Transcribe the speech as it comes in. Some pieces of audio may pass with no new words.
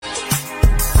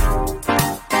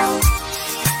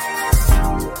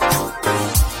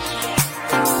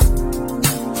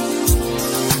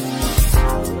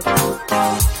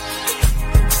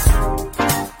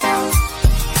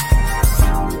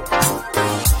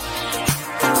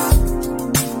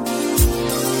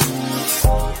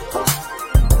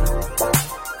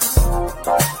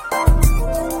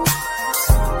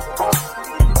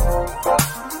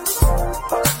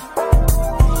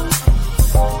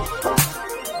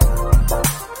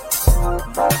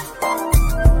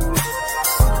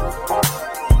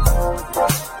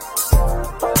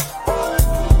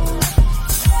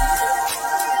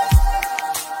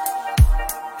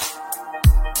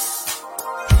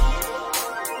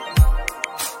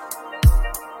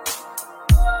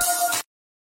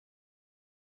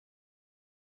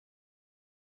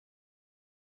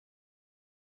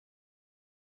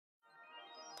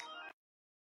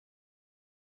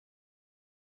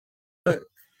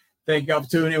Thank y'all for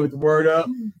tuning in with the Word Up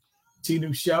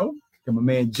T-New Show. Got my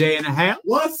man Jay in the house.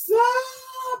 What's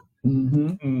up?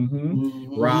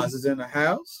 Roz is in the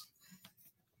house.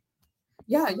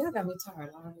 Y'all got me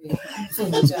tired already.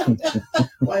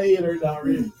 Why ain't hurt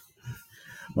already?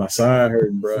 My side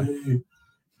hurting, bro. See,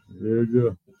 There you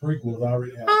go. the prequel's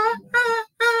already happening.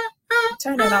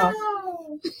 Turn it off.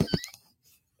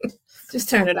 Just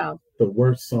turn it off. The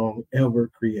worst song ever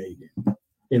created,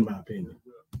 in my opinion.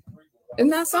 And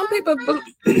now some people,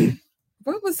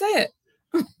 what was that?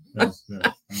 That's,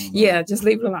 Yeah, just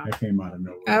leave it alone. that came out of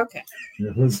nowhere. Okay.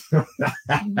 It was-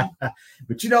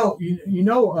 but you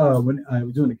know, when I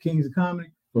was doing the Kings of Comedy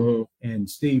and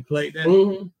Steve played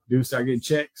that, dude started getting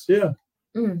checks. Yeah.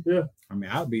 Mm. I mean,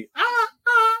 I'll be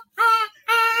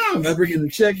never getting the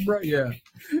check, bro. Yeah.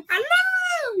 I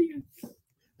love you.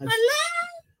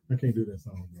 I can't do that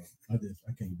song, bro.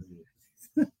 I can't do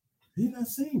it. He's not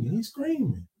singing. He's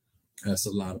screaming. That's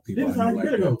a lot of people. Didn't I know sound like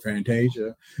good, that. though.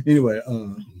 Fantasia. Anyway,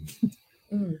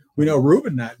 we know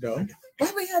Ruben not though.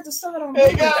 Why we had to start on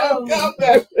Hey, Ruben? go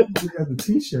back. You got the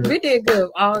T-shirt. We did good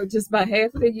all just about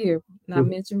half of the year. Not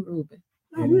mention Ruben.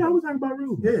 No, we always talking about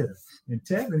Ruben. Yeah, and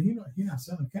Tevin, he not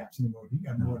selling caps anymore. He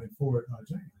got more than 4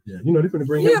 James. Yeah, you know they're gonna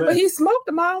bring him Yeah, back. but he smoked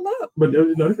them all up. But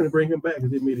you know they're gonna bring him back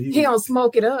because they made it. He don't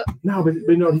smoke it up. No, but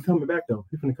you know he's coming back though.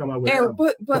 He's gonna come out with. And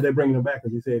But but they're bringing him back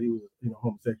because he said he was,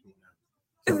 homosexual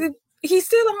now. So, he's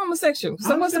still a homosexual.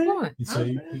 So what's the understand. point? He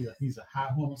said he's a high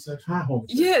homosexual. high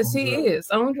homosexual. Yes, he is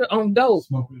on dope.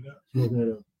 Smoking it up. Smoking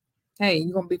it up. Hey,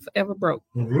 you're gonna be forever broke.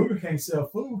 And Ruben can't sell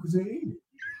food because he eat it.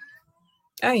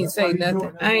 I ain't That's say why he nothing.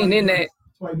 doing- that's I why ain't he in doing- that.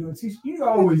 That's why he doing t-shirt. You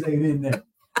always ain't in that.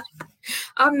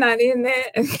 I'm not in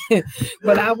that.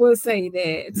 But I will say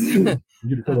that.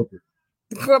 You the culprit.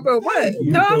 Corporate what?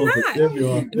 You No, the I'm culprit. not. Yes, you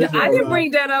are. No, Yes, you I are. didn't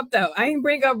bring that up though. I didn't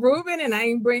bring up Ruben and I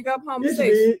didn't bring up Yes, homosexual.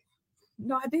 you did.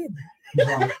 No, I didn't.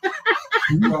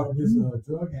 You brought his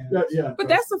drug habit. Yeah. But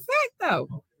that's a fact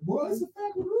though. Well, it's a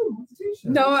fact with Ruben with the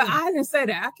t-shirt. No, I didn't say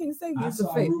that. I can't say I it's a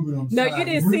saw fact. Ruben on the No, side. you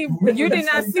didn't see. When we You went did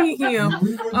not to- see him when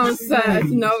we went to on see side.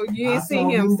 Maze, No, you I didn't see saw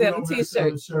him Ruben selling over there t-shirts.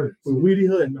 selling shirts. With Weedy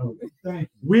Hutton on it. Thank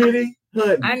you. Weedy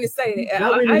Hutton. I didn't say that.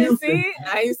 Not I Whitney didn't see Houston. it.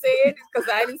 I didn't say it because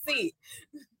I didn't see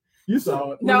it. You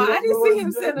saw it. No, I didn't see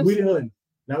him selling. Weedy Hutton.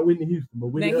 Not Whitney Houston, but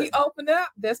Weedy Now he Hutton. opened up.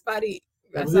 That's about it.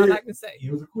 That That's was all it. I can say.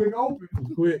 It was a quick open. It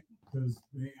was quick. Because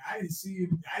I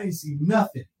didn't see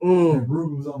nothing. When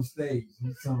Ruben was on stage.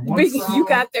 He sung one song, You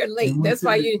got there late. and went That's to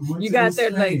why the- you went to got the there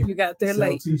late. stand, You got there sell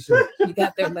late. T-shirts. You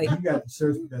got there late. You got the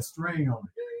shirts with that string on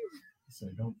it. So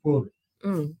don't pull it.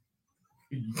 Mm.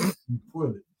 You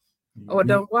pull it. Or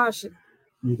don't wash it.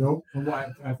 You don't.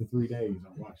 After 3 days,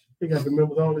 I wash He got the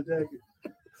members on the jacket.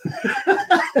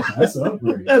 it. That's an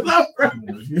upgrade. That's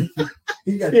upgrade.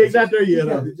 He got He ain't got there he yet.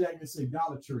 got though. the jacket that say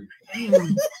Dollar Tree.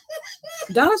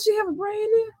 Does she have a brand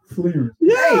in? Clearance.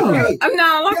 Yeah. Hey, I'm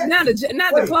not the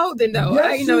Wait. clothing though. guess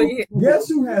I ain't know who- yet. Guess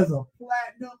who has a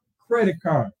platinum credit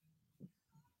card?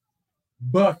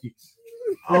 Bucky's.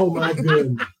 Oh my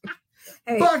goodness.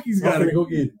 Hey, Bucky's I'm got gonna it. go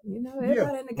get it. you know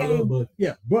everybody in the I love game. Bucky.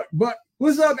 Yeah, but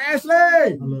what's up, Ashley?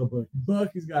 I love Bucky.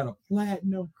 Bucky's got a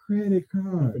platinum credit I'm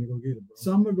card. gonna go get it, bro.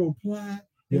 So I'm gonna go plat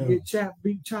and Yeah. get chopped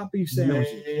beef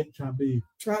sandwiches, Man, chop beef.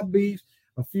 chopped beef,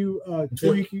 a few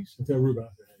Twinkies. I tell Ruben, I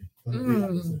said, hey.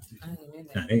 Mm. I I ain't in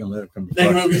I that. ain't gonna let him come.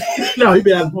 No, he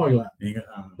be out of the parking lot. Ain't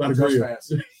gonna, By the Just grill.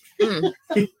 fast.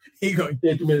 Mm. He go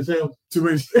Yeah, 2 minutes sandwich. too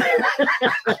much.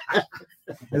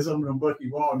 And some of them Bucky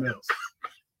walnuts.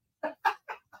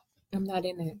 I'm not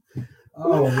in that.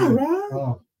 Oh, All man. right.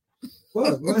 Oh.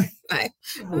 What? Right.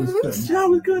 Y'all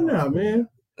was good now, man.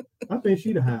 I think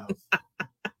she the house.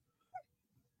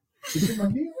 You took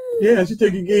my gear? Yeah, she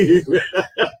took a gig.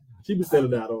 She been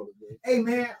selling out all the day. Hey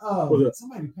man, What's up?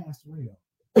 somebody passed away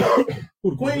though.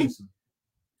 Who the queen?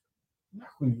 Not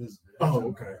Queen Elizabeth. Oh,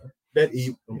 okay. That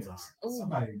Eve. I'm sorry.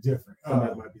 Somebody different.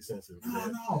 Somebody might be sensitive. to No,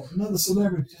 that. no, another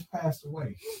celebrity just passed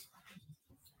away.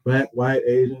 Black, white,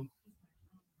 Asian.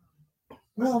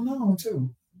 Well known too.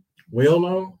 Well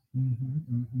known.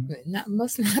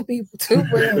 Must not be too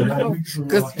well known.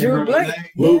 Because Drew Blake.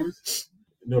 Movies.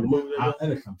 You know the movie.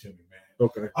 That'll come to me, man.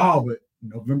 Okay. Oh, but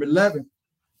November 11th,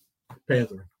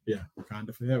 Panther.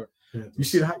 Wakanda Forever. Panther. You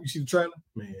see the trailer?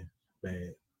 Man,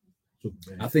 bad. Super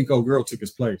bad. I think old girl took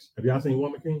his place. Have y'all seen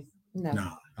Woman King? No.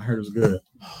 Nah, I heard it was good.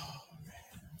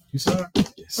 You saw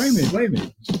it? Yes. Wait a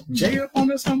minute. Jay up on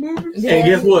this movie? Yeah. And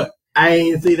guess what? I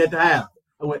ain't seen it at the house.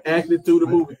 I went actually to the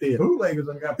movie theater. Bootleggers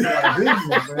done got put out of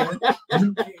business,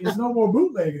 man. There's no more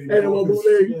bootlegging anymore. Ain't no more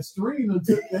bootlegging. The stream done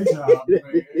took their job, man.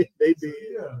 They did.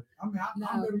 Yeah. I mean, I No.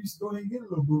 remember used to go in and get a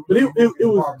little boot. But it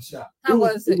was- barbershop. How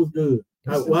was It it? was good.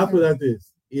 I put it like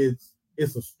this. It's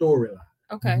a storyline.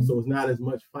 Okay. So it's not as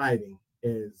much fighting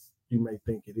as you may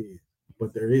think it is.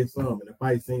 But there is some. And the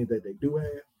fight scenes that they do have,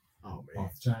 oh man,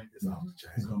 Off the chain. it's off the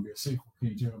chain. It's gonna be a sequel. Can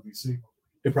you tell it'll be a sequel?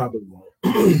 It probably won't.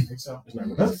 Think so? It's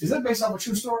not gonna be. Is that based off a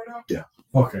true story though? Yeah.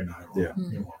 Okay, no, it won't.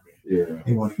 Yeah. It won't be. Yeah.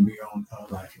 It won't even be on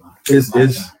Lifeline. It's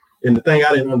Lifetime. and the thing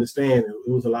I didn't understand, it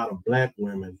was a lot of black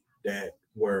women that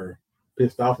were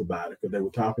pissed off about it because they were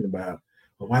talking about,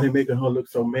 well, why they making her look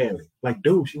so manly? Like,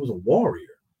 dude, she was a warrior.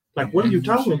 Like, what are you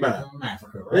talking about? From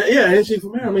Africa, right? Yeah, and she's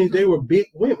from Africa. I mean, they were big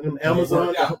women in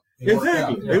Amazon.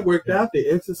 Exactly. They worked out, they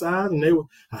exercised, and they were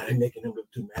they making them look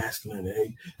too masculine.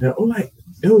 And I'm like,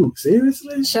 dude,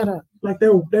 seriously? Shut up. Like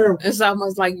they're It's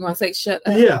almost like you want to say shut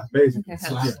up. yeah, basically. Okay.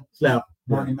 Slap. Slap.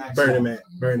 Bernie Mac. Bernie Mac.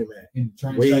 In the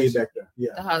train Way station. back there.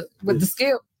 Yeah. With the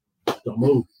skill. Don't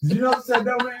move. Did you notice that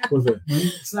though, man? What's that? When he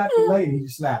slapped the lady, he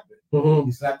slapped it. Mm-hmm.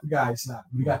 He slapped the guy, he slapped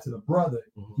it. When he got to the brother,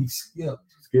 he skipped.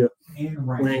 Skip. And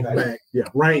Rank ran back. back. Yeah,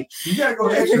 rank. You gotta go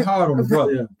extra hard on the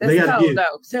brother. Yeah. That's They gotta cold get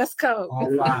though. That's cold.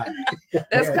 All five.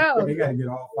 That's cold. They gotta get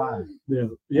all five. yeah.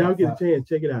 Y'all get a chance,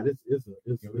 check it out. It's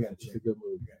Yeah, we gotta it's check a good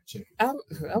movie. We gotta check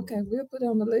it. Okay, we'll put it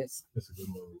on the list. It's a good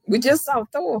movie. We just saw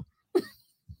Thor.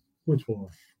 Which one?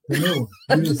 The new one.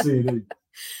 You didn't see it, did you?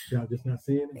 Y'all just not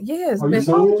seeing it? Yes. Oh, you man.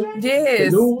 saw it, Jay?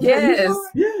 Yes. The new one? Yes.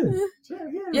 Yeah.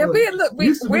 Yeah, we're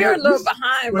a little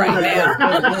behind right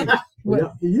now.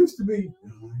 What? It used to be.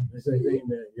 They say they ain't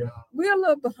that, yeah. We're a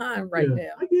little behind right Yeah. now.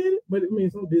 I get it, but it means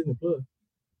it's on Disney Plus.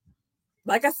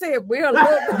 Like I said, we're a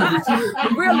little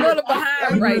behind. We're a little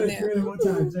behind right now. One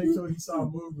time, Jay told he saw a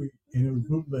movie and it was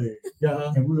bootleg,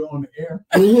 Yeah. and we were on the air.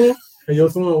 And your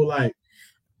son was like,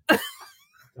 I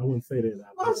wouldn't say that.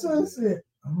 My son said,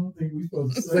 "I don't think we're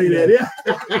supposed to Say that,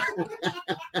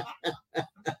 yeah.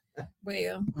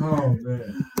 Well, Oh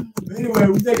man. But anyway,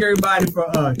 we thank everybody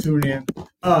for tuning in.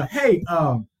 Hey,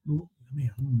 man,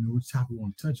 I don't know which topic we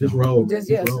want to touch Just on. roll. just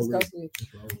Just go roll with it. with it.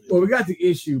 Just roll with it. Well, we got the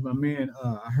issue, my man.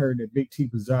 I heard that Big T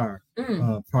Bazaar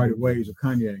parted ways with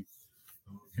Kanye,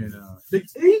 and Big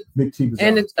T Big T Bazaar.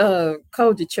 And the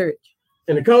Koji Church.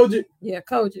 and the Koji. Yeah,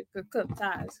 Koji could cut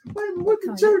ties. Wait, what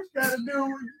the church got to do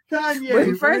with Kanye?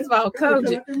 Well, first of all, That's what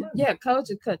Koji. got them out. Yeah,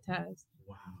 Koji cut ties.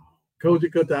 Wow.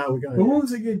 Koji cut the eye. We got But what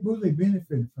was they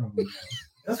benefiting from?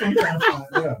 That's what I'm trying to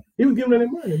find out. He was giving them their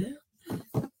money, man.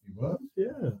 He was, Yeah.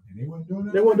 and they wasn't doing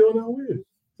that. They weren't doing nothing with it.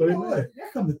 So they You know mad. what?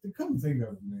 That come to think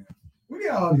of it, man. We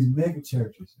got all these mega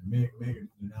churches and mega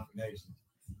denominations,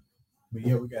 but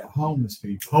yeah, we got homeless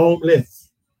people. Homeless.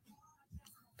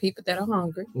 People that are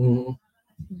hungry, Mm-hmm.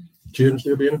 Children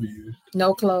still being abused.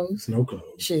 no clothes, No clothes.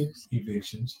 shoes,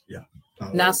 Evictions.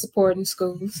 not supporting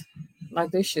schools like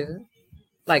they should,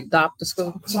 like doctor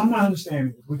school. So I'm not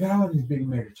understanding. We got all these big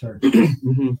mega churches.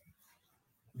 Mm-hmm.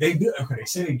 They do. Okay, they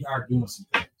say they are doing some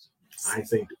things. I ain't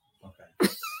seen it.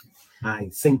 Okay, I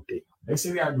ain't seen it. they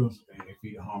say they are doing some things. They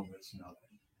feed the homeless. You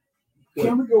know.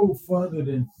 Can we go further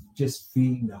than just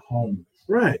feeding the homeless,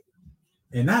 Right.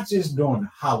 and not just during the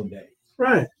holidays?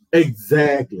 Right.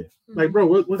 Exactly. Like, bro,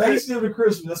 what's that? Thanksgiving,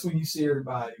 Christmas. That's when you see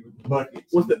everybody with buckets.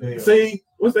 What's and that? bells. See,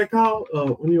 what's that called?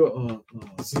 When you're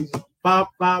Season.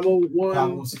 501,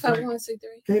 501c3.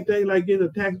 can't they like get a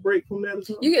tax break from that or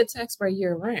something? You get tax break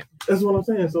year round. That's what I'm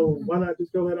saying. So why not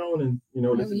just go ahead on and let's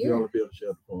Every just year. go on and build a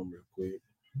shelter for them real quick.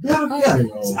 Yeah. You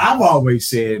know, I've always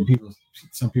said, and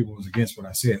some people was against what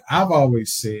I said. I've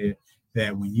always said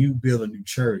that when you build a new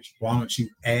church, why don't you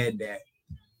add that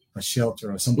a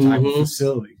shelter or some type of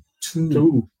facility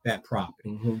to that property?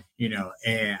 Mm-hmm. You know,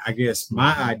 and I guess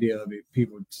my idea of it,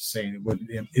 people saying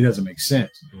it doesn't make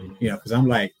sense. You know, because I'm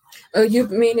like, Oh, you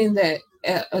meaning that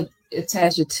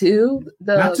attach it to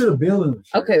the? Not to the building. of the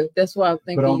church, Okay, that's what I'm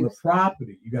thinking. but on the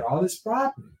property, you got all this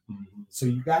property. Mm-hmm. So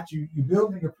you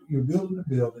building the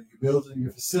building, you're building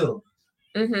your facility.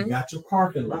 Mhm. You got your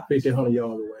parking lot. Like 1,500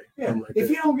 yards away. Yeah. Something like If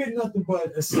that. you don't get nothing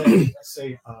but let's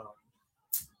say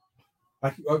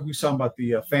like we were talking about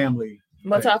the family,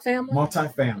 Multi-family.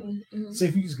 multifamily. Mhm. Say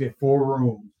if you just get 4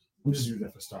 rooms, I'm just using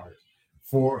that for starters.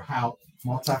 4 house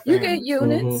multifamily. You get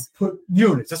units. Put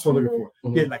units. That's what I'm looking for.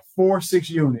 Mhm. Get like 4 or 6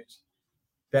 units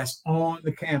that's on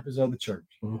the campus of the church.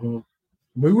 Mm-hmm.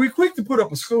 We're quick to put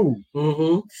up a school.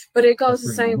 Mm-hmm. But it goes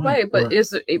That's the bringing same money, way. But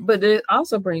right. but it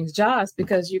also brings jobs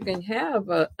because you can have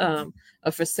a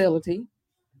facility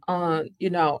on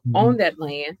on that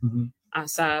land Mhm.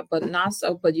 outside,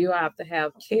 but you have to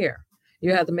have care.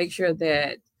 You have to make sure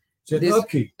that just This-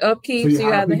 upkeep. upkeep. So you So you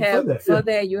hire have to people for have that, for yeah.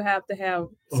 that. You have to have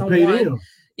Pay someone. them.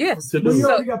 Yes. To Well, do you it.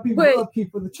 already got people but- for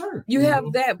upkeep for the church. You have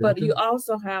Mhm. that, but Okay. you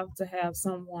also have to have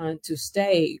someone to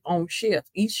stay on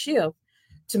each shift,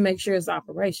 to make sure it's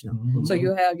operational. Mhm. So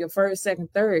you have your first,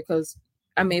 second, third. Because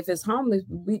if it's homeless,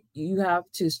 you have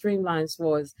to streamline as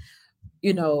far as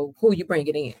who you bring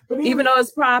it in. But Even though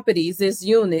it's properties, it's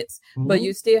units, but Mhm.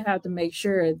 you still have to make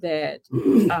sure that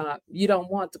you don't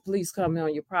want the police coming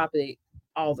on your property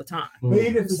all the time. But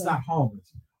even if it's not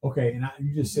homeless, okay, and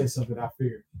you just said something I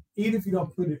figured. Even if you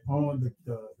don't put it on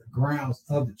the grounds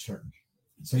of the church,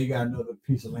 so you got another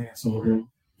piece of land somewhere, Mhm.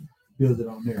 build it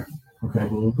on there. Okay,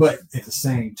 Mhm. but at the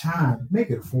same time,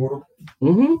 make it affordable.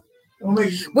 Mhm. Don't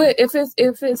make But if it's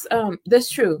that's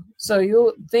true. So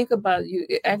you'll think about you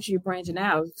actually branching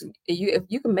out. If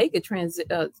you can make it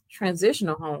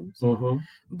transitional homes, Mhm.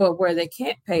 but where they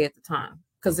can't pay at the time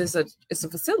because it's a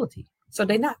facility, so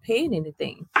they're not paying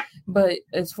anything. But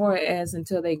as far as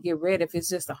until they get ready, if it's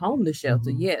just a homeless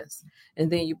shelter, yes, and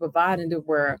then you providing it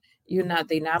where they're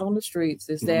not on the streets.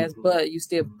 It's that, but you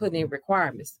still putting in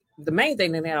requirements. The main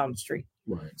thing they're not on the street.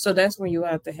 Right. So that's when you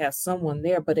have to have someone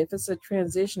there. But if it's a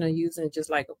transitional using just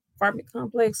like an apartment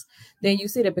complex, then you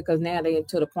see that because now they're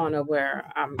to the point of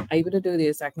where I'm able to do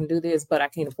this, I can do this, but I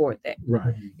can't afford that.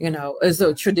 Right. It's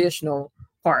a traditional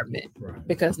apartment Right.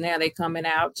 because now they're coming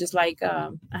out just like I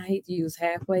hate to use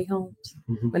halfway homes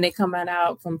Mhm. when they coming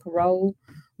out from parole,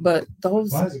 but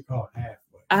those Why is it called halfway?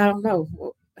 I don't know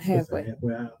It's halfway.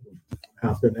 halfway out.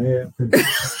 Half and a half.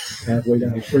 Halfway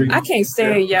down the street. I can't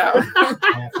stand y'all.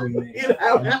 Halfway in. Get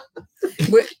out.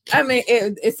 But I mean,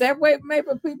 it's that way maybe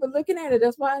people looking at it.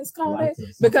 That's why it's called that.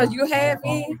 Because you have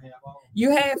in,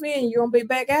 you don't be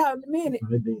back out in a minute.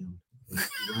 Right then.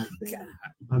 Right.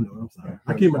 I know. I'm sorry.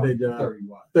 I keep my day job. 30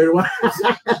 watts. 31.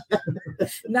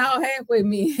 Now halfway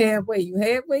mean halfway. You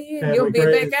halfway in, Halfway you'll be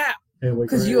crazy. back out Halfway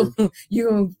because crazy.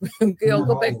 you'll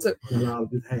go back to No,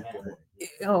 just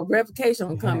halfway. revocation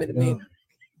will come in a minute.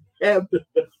 Half.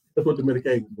 That's what the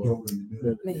medication is for. Go in the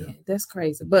middle. Man, that's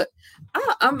crazy. But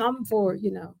I'm for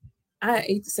I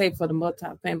hate to say for the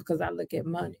multi-family because I look at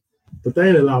money. The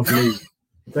thing that lost me,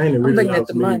 the thing that I'm really looking at lost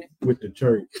the me money. with the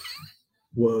church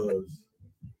was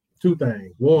two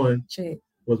things. One Check.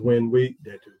 was when we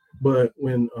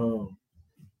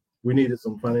needed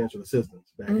some financial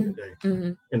assistance back in the day.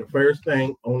 Mhm. And the first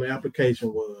thing on the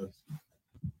application was,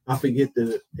 I forget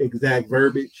the exact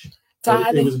verbiage. but It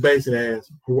Tithing. was basically as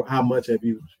how much have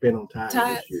you spent on tithes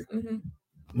Tithe. this year? Mhm.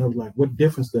 And I was like, what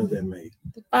difference does that make?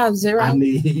 50. I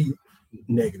need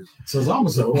negative. So as long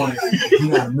as the point you're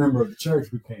not a member of the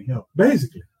church, we can't help.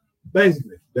 Basically,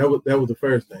 that was the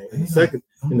first thing.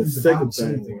 And the second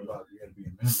thing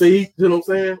was, see, you know what I'm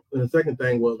saying? And the second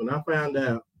thing was when I found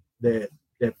out that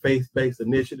faith-based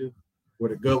initiative where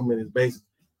the government is basically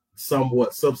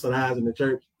somewhat subsidizing the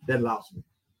church, that lost me.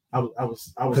 I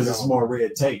was Because it's more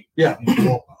red tape. Yeah. And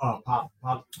more,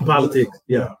 politics.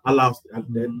 Yeah, I lost it.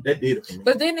 That did it for me.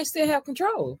 But then they still have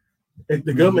control.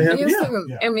 The government has, You yeah. still-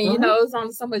 yeah. I mean, there's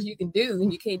only so much you can do,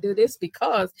 and you can't do this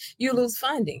because you lose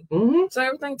funding. Mm-hmm. So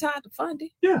everything tied to funding.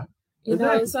 Yeah,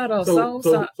 It's sort of so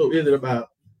So is it about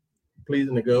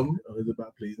pleasing the government or is it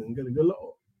about pleasing the good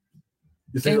Lord?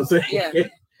 You see what I'm saying? Yeah.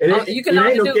 You can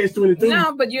only do catch-22.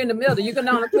 No, but you're in the middle. You can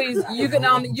only please.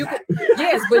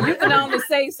 Yes, but you can only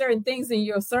say certain things in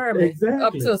your sermon Exactly.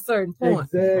 up to a certain point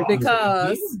Exactly.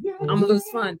 because I'm gonna lose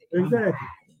funding. Exactly.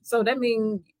 So that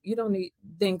means you don't need.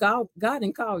 Then God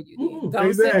didn't call you. Then. Go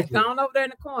Exactly. sit, go on over there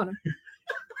in the corner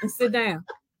and sit down.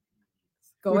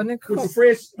 Go in the With corner the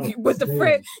fresh, with the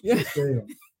fresh, Still.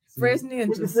 fresh with the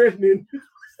ninjas. freshmen.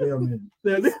 Still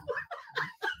in.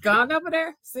 Go on over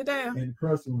there, sit down. And the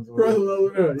crust ones. Brothers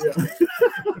over there,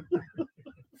 yeah.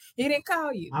 He didn't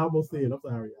call you. I almost said, I'm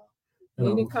sorry, y'all.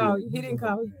 He didn't call you. He didn't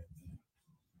call you.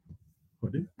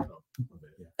 What did?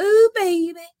 Ooh,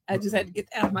 baby. I just had to get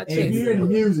that out of my And if you hear the chest.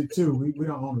 music too, we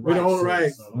don't own the rights. We don't own the to it,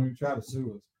 rights. So don't even try to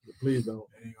sue us. Please don't.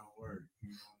 It ain't gonna work.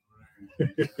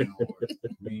 It ain't gonna work.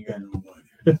 We ain't got no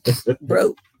money.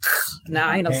 Broke. No,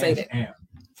 I ain't gonna say that. Cash app.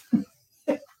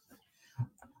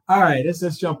 All right,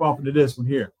 let's jump off into this one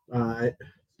here. All right.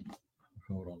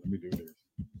 Hold on, let me do this.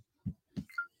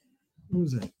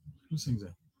 Who's that? Who sings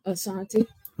that? Ashanti.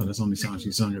 Oh, that's only song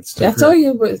she sung at the I told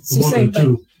you, but she One said or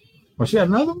two. Oh, she had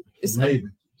another one? it's Maybe.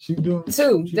 She doing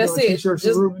two. she That's doing it. T-shirts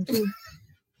Just- for Ruben too?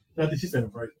 I think she said a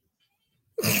break.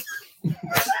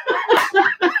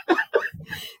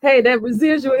 hey, that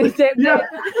residual is that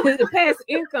the passive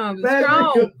income is Passive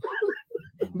strong. income.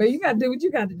 But you gotta do what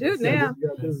you got to do now.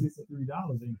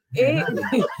 $63.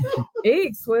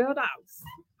 Eggs $12,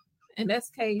 and that's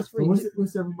cage So free.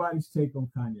 what's everybody's take on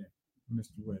Kanye,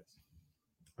 Mr. West?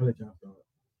 I'll let y'all start.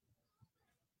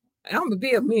 I'm gonna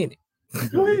be a minute.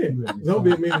 Go ahead. Don't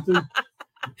be a minute too.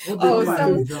 Oh,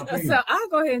 Everybody so, jump in. so I'll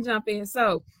go ahead and jump in.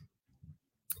 So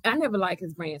I never like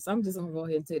his brand, so I'm just gonna go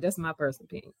ahead and say that's my personal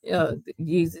opinion. The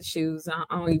Yeezy shoes, I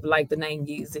don't even like the name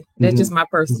Yeezy. That's Mhm. just my Is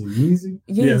personal. it easy?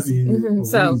 Yes. Yeah. Mhm.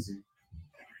 So Easy.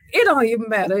 It don't even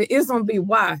matter. It's gonna be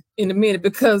why in a minute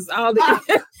because all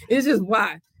the it's just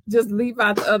why. Just leave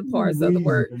out the other parts of the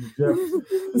word.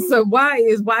 So why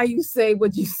you say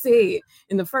what you said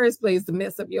in the first place to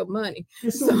mess up your money.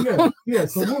 So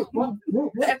that's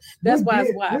why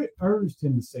it's why. What urged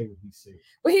him to say what he said?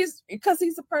 Well, because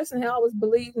he's a person who always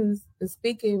believes in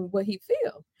speaking what he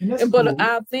feels. But cool.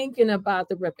 I'm thinking about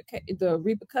the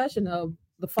repercussion of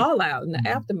the fallout and the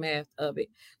aftermath of it.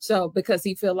 So because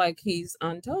he feel like he's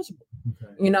untouchable,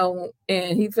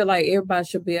 and he feel like everybody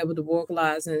should be able to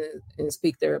vocalize and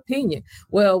speak their opinion.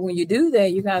 Well, when you do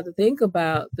that, you got to think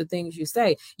about the things you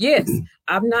say. Yes,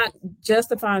 I'm not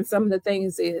justifying some of the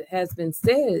things that has been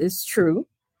said. It's true,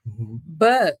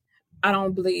 but I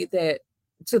don't believe that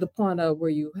to the point of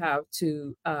where you have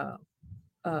to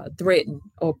threaten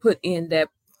or put in that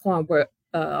point where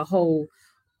a whole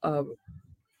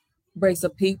race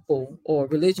of people or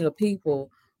religion of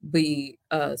people be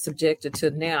subjected to.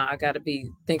 Now I got to be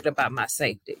thinking about my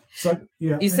safety. So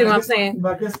yeah, you see what I'm saying?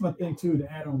 I guess my thing too, to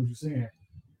add on what you're saying,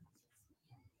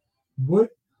 what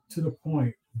to the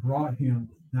point brought him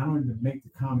not only to make the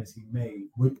comments he made,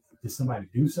 did somebody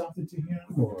do something to him,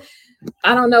 or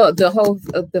I don't know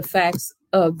the facts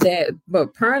of that, but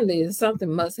apparently something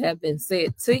must have been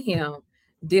said to him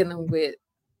dealing with.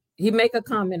 He make a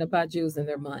comment about Jews and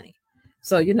their money.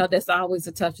 So, that's always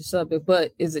a touchy subject,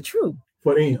 but is it true?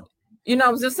 For them.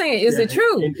 I'm just saying, is it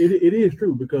true? It is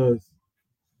true because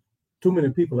too many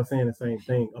people are saying the same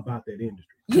thing about that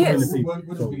industry. Yes. What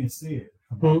is being said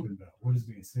about them, though? What is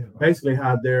being said about basically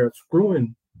how they're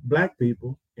screwing black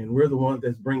people and we're the ones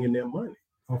that's bringing them money.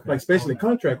 Okay. Like, especially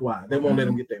contract-wise. They won't let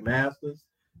them get their masters,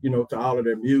 to all of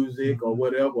their music or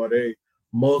whatever, or they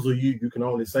muzzle you. You can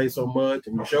only say so much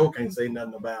and your show can't say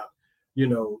nothing about,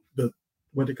 the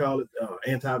what they call it,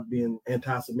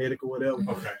 anti-Semitic or whatever.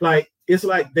 Okay. Like, it's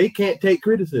like they can't take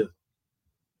criticism.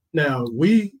 Now,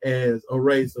 we as a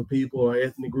race of people or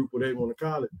ethnic group, whatever you want to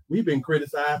call it, we've been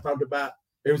criticized, talked about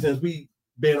ever since we've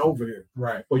been over here.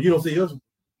 Right. Well, you don't see us,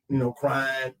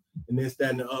 crying and this,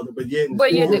 that, and the other. But yet,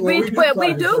 we do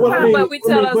cry, but we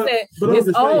tell us that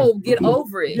it's old, get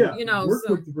over it. Yeah. We're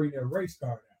quick to bring that race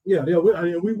card out. Yeah,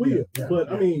 we will. Yeah,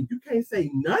 but I mean, you can't say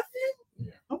nothing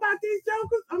about these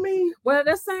jokers. I mean, well,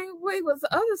 the same way with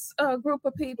the other group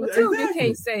of people too. Exactly. You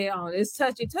can't say it's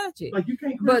touchy. Like, you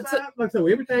can't criticize. Like, so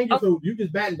everything. So you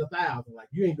just batting 1,000. Like,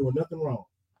 you ain't doing nothing wrong.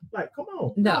 Like, come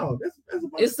on. No, that's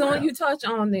as soon as you touch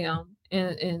on them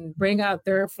and bring out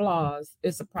their flaws,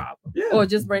 it's a problem. Yeah. Or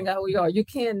just bring out who you are. You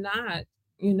cannot,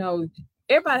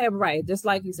 everybody have a right, just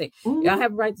like you say. Mm-hmm. Y'all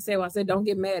have a right to say what I said. Don't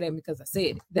get mad at me because I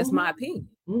said it. That's my opinion.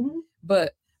 Mm-hmm.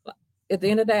 But at the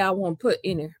end of the day, I won't put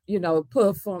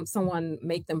from someone,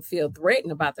 make them feel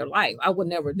threatened about their life. I would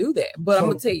never do that. But I'm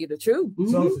gonna tell you the truth.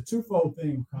 So it's a twofold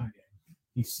thing with Kanye.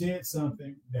 He said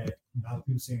something that a lot of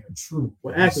people saying are true.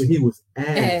 Well, actually, he was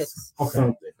asked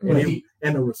something,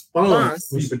 and the response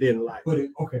people didn't like. But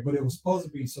it was supposed to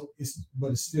be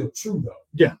but it's still true though.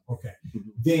 Yeah. Okay. Mm-hmm.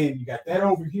 Then you got that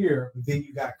over here, but then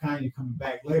you got Kanye coming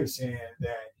back later saying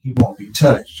that he won't be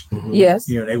touched. Mm-hmm. Yes,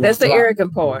 that's the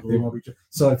arrogant part. They won't be touched.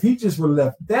 So if he just would have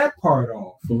left that part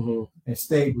off and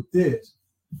stayed with this,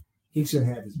 he should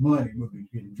have his money would be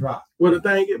getting dropped. Well, the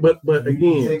thing is, but again,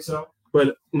 you think so?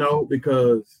 But no,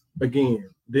 because again,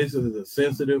 this is a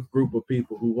sensitive group of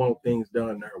people who want things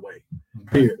done their way.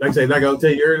 Period. Like I was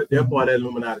telling you earlier, they're part of that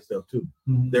Illuminati stuff too.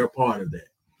 Mm-hmm. They're part of that.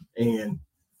 And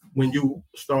when you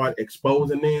start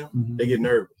exposing them, they get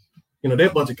nervous. They're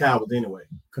a bunch of cowards anyway.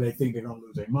 Because they think they're gonna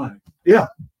lose their money. Yeah.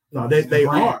 No, they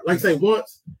are. Like I say,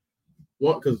 once,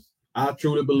 because I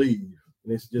truly believe,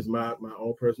 and it's just my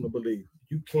own personal belief,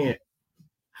 you can't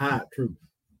hide truth.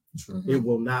 Mm-hmm. It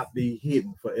will not be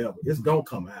hidden forever. It's gonna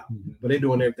come out, but they're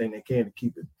doing everything they can to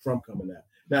keep it from coming out.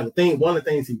 Now, one of the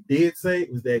things he did say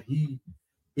was that he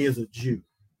is a Jew.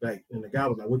 Like, and the guy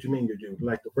was like, "What you mean you're Jew?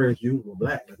 Like, the first Jews were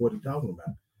black. Like, what are you talking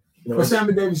about?" But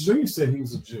Sammy Davis Jr. said he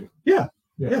was a Jew. Yeah.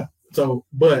 So,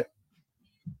 but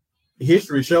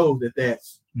history shows that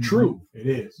that's true. It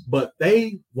is. But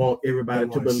they want everybody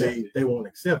to believe they won't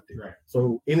accept it. Right.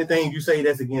 So anything you say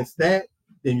that's against that,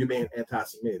 then you're being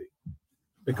anti-Semitic.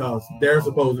 Because they're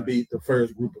supposed to be the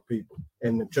first group of people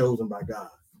and they're chosen by God.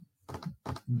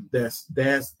 That's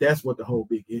what the whole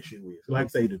big issue is. Like I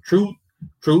say, the truth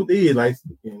is like,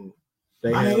 and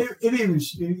it even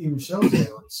shows that,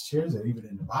 or it shares that even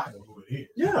in the Bible who it is.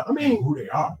 Yeah, I mean, who they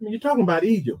are. I mean, you're talking about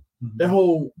Egypt, the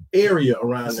whole area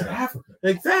around there. Africa.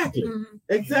 Exactly. Mm-hmm.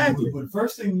 Exactly. But the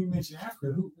first thing you mention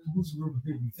Africa, who's the group of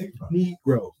people you think about?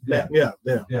 Negroes. Yeah.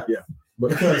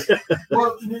 Because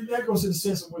that goes to the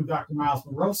sense of what Dr. Miles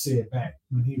Monroe said back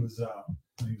when he was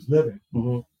living.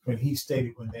 Mm-hmm. when he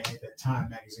stated when they had that Time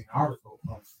magazine article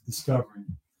of discovering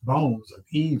bones of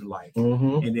Eve life.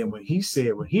 And then when he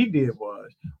said what he did was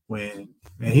and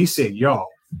he said y'all,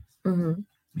 and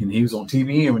he was on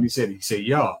TVN when he said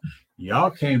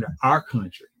y'all came to our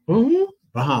country,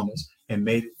 Bahamas, and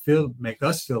make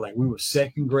us feel like we were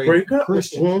second grade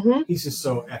Christians. He said,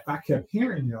 so if I kept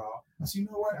hearing y'all, I said, you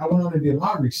know what? I went on and did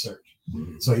my research.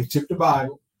 So he took the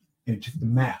Bible and he took the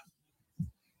map.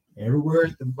 Everywhere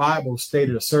the Bible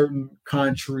stated a certain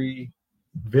country,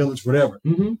 village, whatever,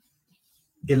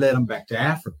 it led him back to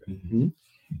Africa. And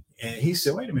he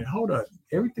said, wait a minute, hold up.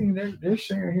 Everything they're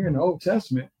sharing here in the Old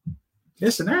Testament,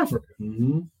 it's in Africa.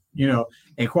 You know,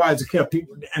 and quiet as it kept,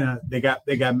 people they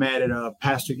got mad at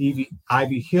Pastor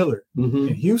Ivy Hillard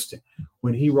in Houston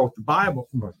when he wrote the Bible.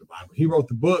 He wrote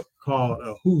the book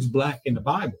called "Who's Black in the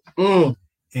Bible,"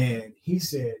 and he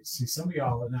said, "See, some of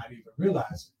y'all are not even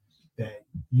realizing that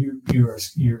you're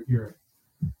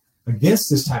against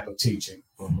this type of teaching,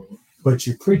 but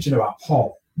you're preaching about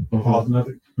Paul. Paul's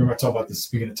another. Remember I talked about this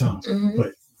speaking in tongues,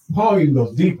 but Paul even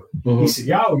goes deeper. He said,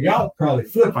 y'all probably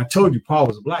flip if I told you Paul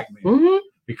was a black man."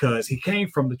 Because he came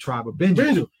from the tribe of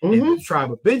Benjamin. And the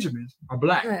tribe of Benjamin are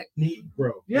black.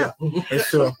 Negro. Yeah. And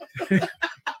so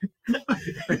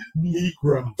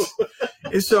Negro.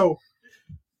 And so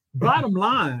bottom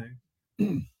line,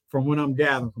 from what I'm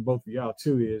gathering from both of y'all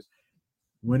too, is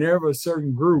whenever a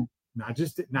certain group, not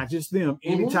just them,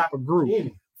 any type of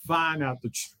group, find out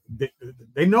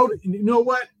they know that, you know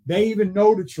what? They even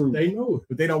know the truth. They know it.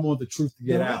 But they don't want the truth to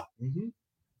get out.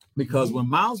 Because when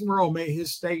Miles Monroe made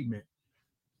his statement,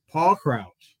 Paul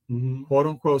Crouch, quote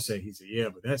unquote, said, he said, yeah,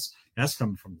 but that's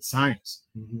coming from the science,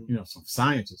 you know, some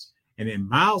scientists. And then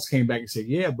Miles came back and said,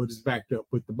 yeah, but it's backed up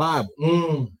with the Bible,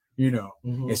 you know.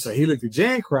 And so he looked at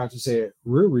Jan Crouch and said,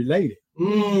 we're related,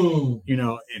 you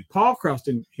know. And Paul Crouch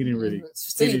didn't really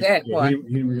see that part. He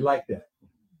didn't really like that,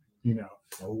 you know.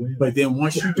 But then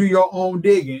once you do your own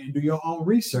digging and do your own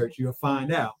research, you'll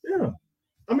find out. Yeah.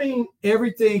 I mean,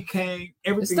 everything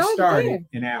started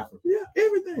in Africa. Yeah,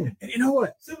 everything. And you know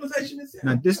what? Civilization is.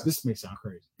 Now this may sound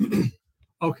crazy.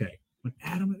 Okay, when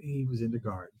Adam and Eve was in the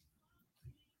garden,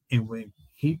 and when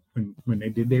they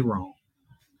did their wrong,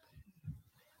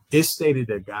 it stated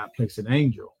that God placed an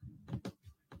angel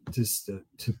just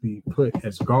to be put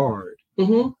as guard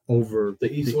over the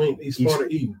east part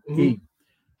of Eden.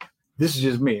 This is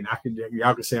just me, and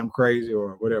y'all can say I'm crazy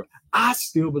or whatever. I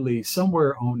still believe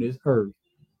somewhere on this earth,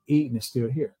 Eden is still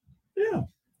here. Yeah.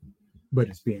 But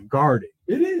it's being guarded.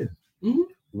 It is.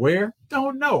 Where?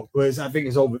 Don't know. But I think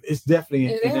it's over. It's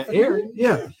definitely in that area.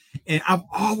 Yeah. And I've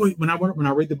always, when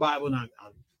I read the Bible and I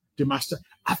did my stuff,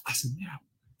 I said, yeah,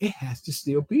 it has to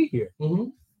still be here.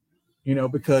 You know,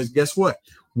 because guess what?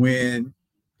 When,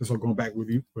 this is going back with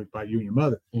you, by you and your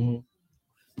mother,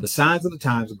 the signs of the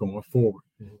times are going forward.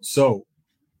 So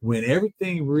when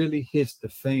everything really hits the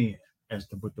fan, as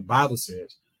to what the Bible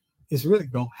says, it's really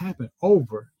going to happen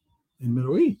over in the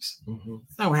Middle East.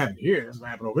 It's not what happened here. It's what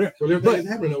happened over there. Well, everything's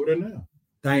happening over there now.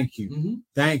 Thank you.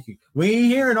 Thank you. We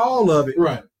ain't hearing all of it.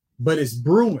 Right. But it's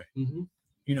brewing.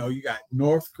 You know, you got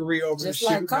North Korea over there. Just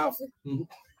like coffee.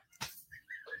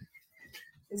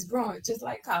 It's brewing just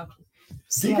like coffee.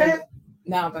 DK?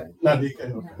 No, but not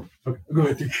DK. Okay. Go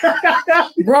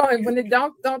ahead. Brewing, when it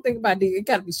don't think about DK, it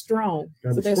gotta be strong.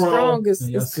 So that strong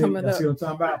is coming up. See what I'm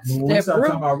talking about? When we start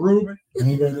talking about Reuben,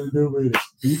 ain't got nothing to do with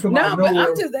it. No, but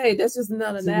I'm just that's just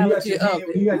another analogy of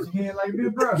it. You got your hand like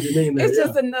this, bro. It's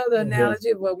just another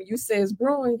analogy. But when you say it's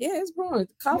brewing, it's brewing.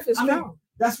 Coffee is strong.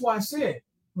 That's why I said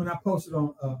when I posted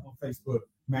on Facebook,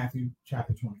 Matthew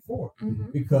chapter 24,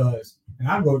 because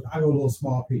I go a little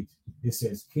small piece. It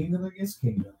says kingdom against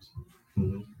kingdoms,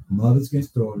 mothers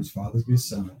against daughters, fathers against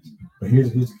sons. But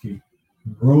here's the key: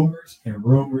 rumors and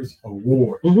rumors of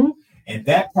war. And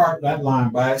that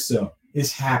line by itself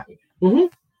is happening.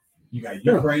 You got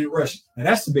Ukraine and Russia, and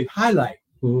that's the big highlight.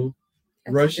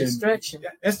 Russian distraction.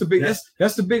 That's the big.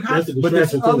 That's the big highlight. But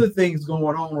there's other things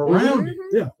going on around it.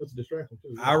 Yeah, that's a distraction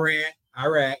too. Iran,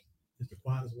 Iraq, it's the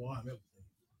quietest war I've ever seen.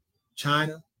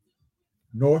 China,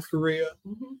 North Korea.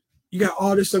 You got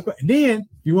all this stuff. And then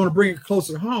you want to bring it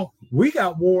closer to home. We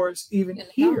got wars even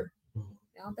here.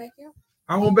 Our backyard.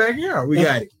 Our own backyard. We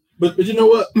got it. But you know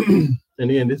what? And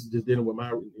then this is just dealing with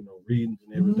my readings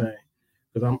and everything.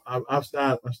 Because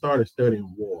I started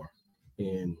studying war,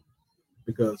 and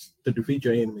because to defeat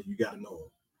your enemy, you got to know him.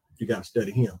 You got to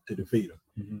study him to defeat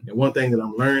him. And one thing that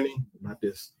I'm learning about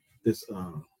this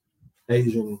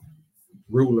Asian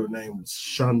ruler named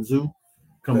Sun Tzu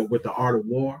come up with the art of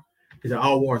war is that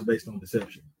all war is based on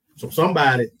deception. So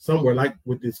somebody somewhere, like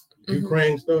with this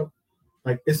Ukraine stuff,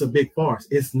 like it's a big farce.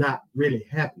 It's not really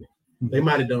happening. They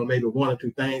might have done maybe one or two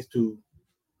things to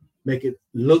make it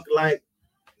look like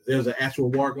there's an actual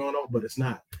war going on, but it's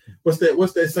not. What's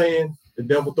that saying? The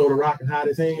devil throw the rock and hide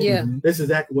his hand. Yeah. That's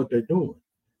exactly what they're doing.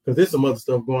 Because there's some other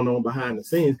stuff going on behind the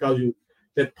scenes. Because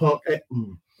that punk.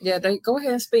 Yeah, they go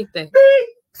ahead and speak that.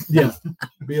 Yeah,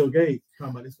 Bill Gates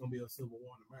talking about it's going to be a civil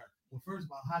war in America. Well, first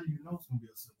of all, how do you know it's going to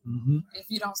be a civil war? If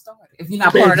you don't start it, if you're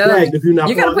not part of it, if you're not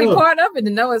you got to be of part of it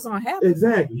to know it's going to happen.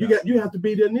 Exactly. You have to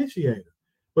be the initiator.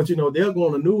 But they'll go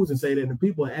on the news and say that the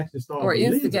people are actually starting Or to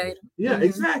believe instigator. it. Yeah,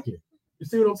 exactly. You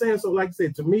see what I'm saying? So, like I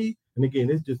said, to me, and again,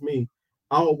 it's just me.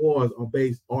 All wars are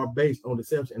based on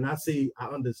deception, and I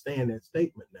understand that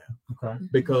statement now. Okay.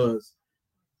 Because,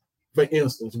 for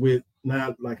instance, with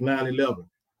 9/11,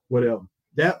 whatever,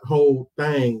 that whole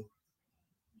thing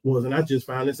was, and I just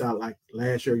found this out like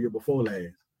last year before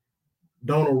last.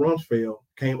 Donald Rumsfeld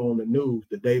came on the news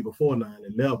the day before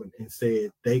 9/11 and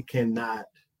said they cannot.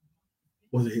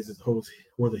 Was it his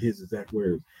exact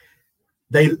words?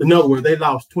 In other words, they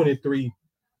lost $23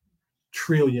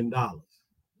 trillion.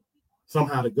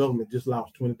 Somehow the government just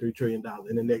lost $23 trillion,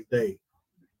 and the next day,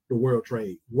 the world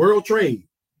trade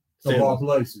Of all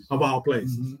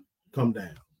places, come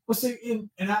down. Well, see,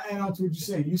 and I add on to what you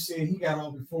said. You said he got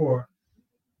on before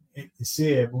it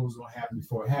said what was going to happen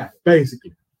before it happened.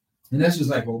 Basically. And that's just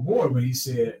like O'Boy when he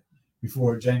said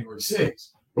before January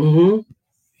 6th.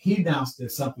 He announced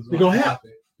that something was going to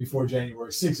happen before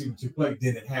January 6th even took place.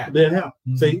 Didn't happen.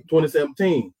 See,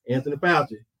 2017, Anthony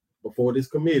Fauci, before this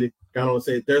committee, got on and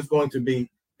said there's going to be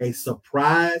a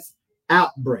surprise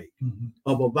outbreak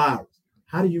of a virus.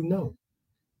 How do you know?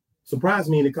 Surprise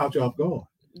means it caught you off guard.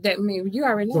 That means you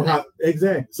already know. So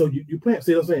exactly. So you plan.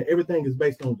 See what I'm saying? Everything is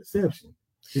based on deception.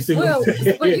 You see well, what I'm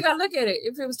saying? but you gotta look at it.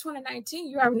 If it was 2019,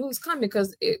 you already knew it was coming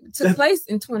because it took place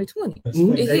in 2020.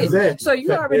 Exactly. So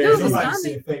you already knew it was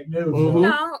coming. Fake news,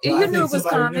 No, you knew it was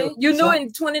coming. You knew in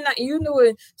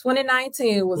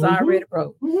 2019 it was already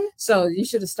broke. So you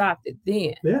should have stopped it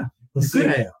then. Yeah. But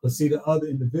see, the other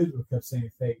individual kept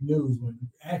saying fake news when it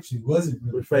actually wasn't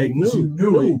really fake news. You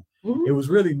knew it. It was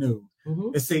really news.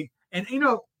 And see, and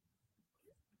a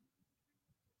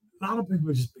lot of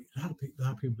people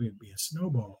being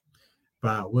snowballed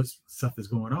by what stuff is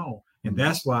going on. And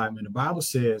that's why when the Bible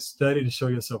says study to show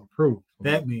yourself approved,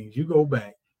 that means you go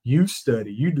back, you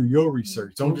study, you do your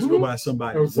research. Don't just go by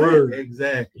somebody's word.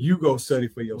 Exactly. You go study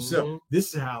for yourself.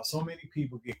 This is how so many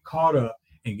people get caught up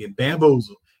and get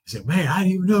bamboozled. They say, man, I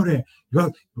didn't even know that.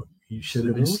 You should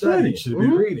have been studying, you should have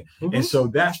been reading. And so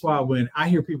that's why when I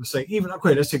hear people say,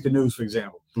 let's take the news, for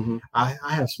example. I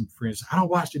have some friends, I don't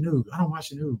watch the news.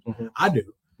 I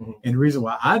do. And the reason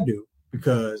why I do,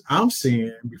 because I'm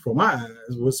seeing before my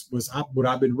eyes what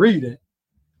I've been reading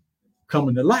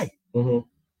coming to light. So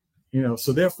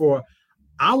therefore,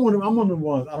 I'm one of the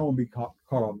ones, I don't want to be caught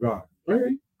off guard.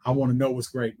 Right. I want to know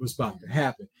what's about to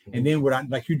happen. And then what I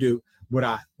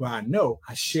know,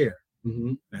 I share.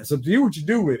 That's up to you what you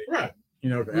do with it. Right.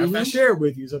 If I share it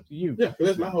with you, it's up to you. Yeah,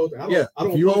 that's my whole thing. I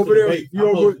don't if you over there, if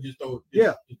you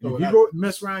go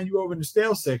mess around, you over in the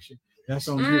stale section, that's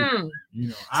on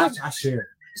you. I share.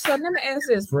 So let me ask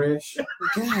this. Fresh,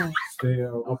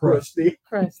 stale, or crusty.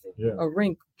 Yeah. A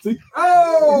wrinkle.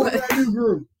 That new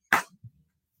group.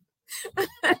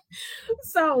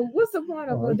 So what's the point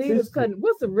of Adidas cutting?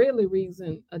 What's the really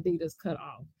reason Adidas cut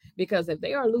off? Because if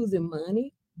they are losing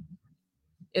money,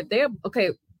 at the end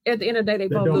of the day, they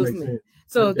both lose money.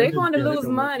 So if they're going to lose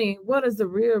money, what is the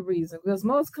real reason? Because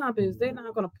most companies, they're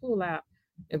not going to pull out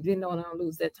if they know they're going to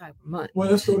lose that type of money. Well,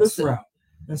 let's go this route.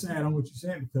 Let's add on what you're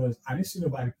saying, because I didn't see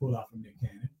nobody pull out from Nick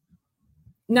Cannon.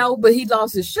 No, but he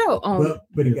lost his show on.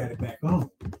 But he got it back on.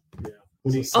 Yeah.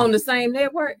 On the same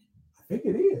network? I think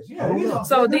it is. Yeah, it is.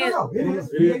 So it is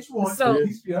VH1. So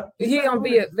he on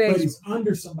VH1. But he's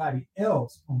under somebody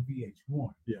else on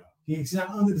VH1. Yeah. He's not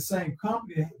under the same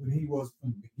company that he was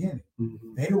from the beginning.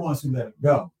 They're the ones who let him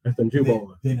go. That's them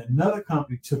Jubo. Then another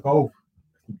company took over.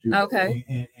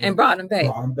 Okay. And brought him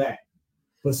back.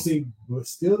 But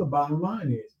still the bottom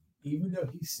line is, even though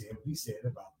he said what he said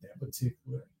about that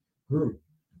particular group,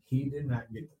 he did not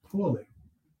get the pulling.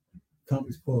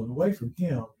 Companies pulling away from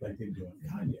him like they're doing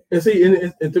Kanye. And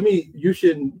see, and to me, you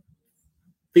shouldn't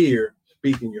fear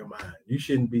speaking your mind. You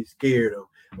shouldn't be scared of,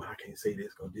 well, I can't say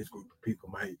this because this group of people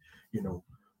might,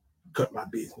 cut my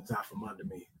business out from under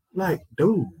me. Like,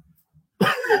 dude.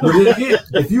 But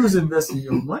if you was investing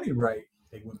your money right,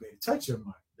 they wouldn't be able to touch your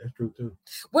money. That's true too.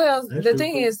 Well, the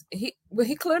thing is, he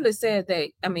clearly said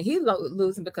that. I mean, he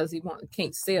losing because he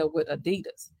can't sell with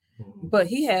Adidas, but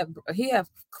he have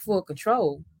full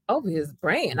control over his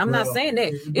brand. I'm not Well, saying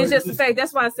that. but It's just the it's- fact.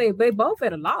 That's why I say they both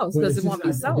at a loss But because it's it won't be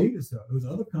just not sold. Adidas, though. It was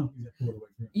other companies that pulled away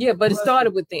from it. Yeah, but it Plus-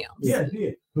 started with them. Yeah, it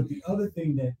did. But the other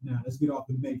thing that now let's get off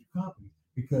the major company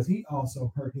because he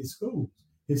also hurt his schools.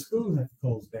 His schools had to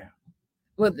close down.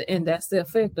 Well, and that's the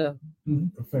effect of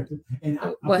Affected. And I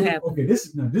What put- happened? Okay, this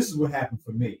is what happened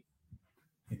for me,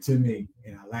 and to me,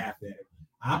 and I laughed at it.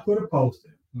 I put a post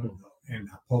in, and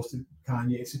I posted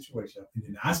Kanye's situation, and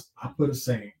then I put a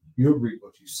saying, "You reap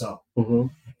what you sow." Mhm.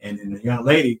 And then the young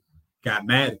lady got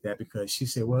mad at that because she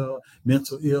said, well,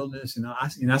 mental illness. And I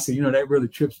said, that really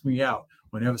trips me out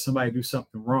whenever somebody do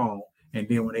something wrong. And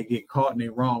then when they get caught in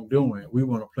their wrongdoing, we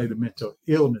want to play the mental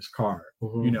illness card.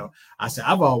 Mhm. I said,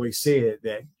 I've always said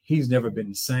that he's never been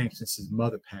the same since his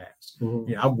mother passed.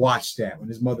 Mhm. I've watched that when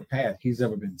his mother passed, he's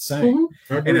never been the same.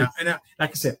 Mhm. And I,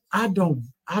 like I said, I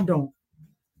don't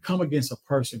come against a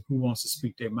person who wants to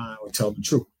speak their mind or tell the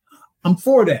truth. I'm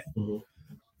for that. Mhm.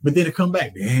 But then it come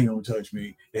back, they ain't gonna touch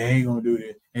me, they ain't gonna do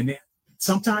this. And then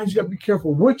sometimes you gotta be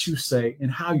careful what you say and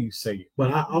how you say it.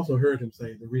 But I also heard him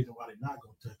say the reason why they're not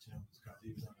going to touch him is because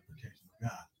he was under the protection of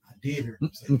God. I did hear him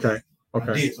say that.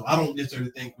 I did. So I don't necessarily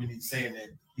think when he's saying that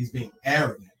he's being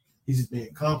arrogant. He's just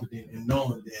being confident and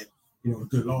knowing that, the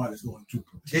good Lord is going to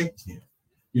protect him.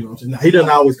 So now, he doesn't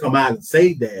always come out and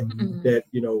say that, Mhm.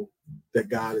 that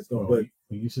God is going to, But but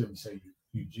when you shouldn't say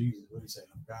you Jesus, what do you say?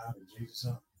 I'm God and Jesus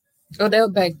son. Oh, that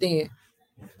was back then.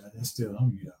 Yeah, that's still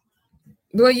on you though.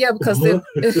 Well, yeah, because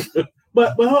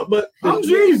but I'm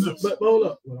Jesus. But hold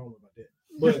up. Well, I don't know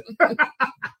about that.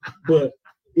 But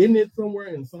isn't it somewhere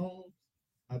in Psalms?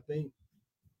 I think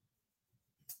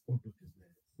what book is that?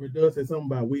 Where it does say something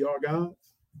about we are gods.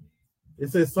 It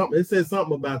says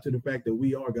something about the fact that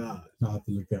we are gods. I'll have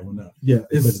to look that one up. Yeah,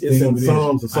 it's But the thing in of it is,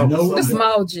 Psalms or I something. know- the something.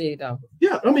 small G though.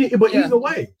 Yeah, I mean, but Yeah. either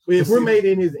way, if we're made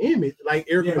in His image, like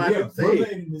everybody We're say, made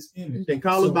in this image. then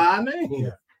call us So- by our name. Yeah.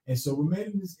 And so we're made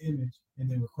in this image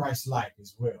and then with Christ like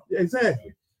as well. Yeah,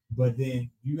 exactly. But then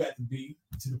you got to be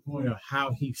to the point of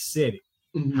How he said it,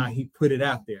 Mhm. how he put it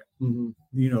out there, Mhm.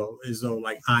 as though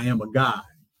like I am a God,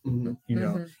 Mhm.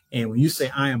 Mhm. And when you say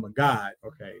I am a God,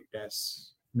 okay,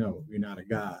 no, you're not a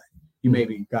God. You may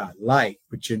be God-like,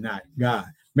 but you're not God.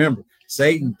 Remember,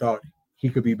 Satan thought he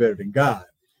could be better than God.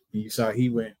 And you saw he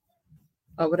went,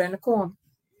 Over there in the corner.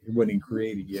 it wasn't even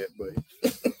created yet, but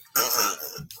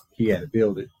he had to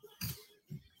build it.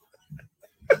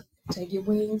 Take your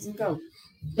wings and go.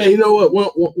 Hey, you know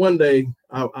what? One day,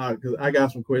 because I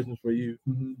got some questions for you.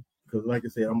 Because, like I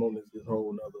said, I'm on this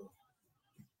whole other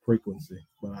frequency,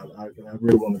 but I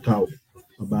really want to talk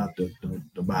about the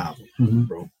Bible,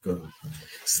 bro.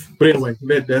 But anyway,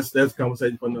 that's a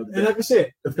conversation for another day. And like I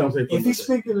said, That's a conversation for if another he's day.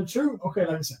 speaking the truth, okay,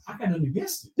 like I said, I got nothing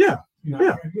against it. Yeah. I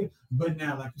got it. But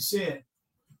now, like you said,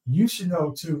 you should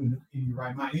know too in your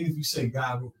right mind. Even if you say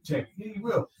God will protect you, He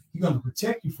will. He's going to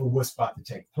protect you for what's about to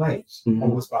take place or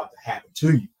what's about to happen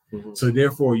to you. Mhm. So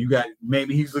therefore,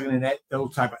 maybe he's looking at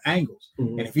those type of angles.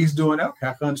 Mhm. And if he's doing that, okay,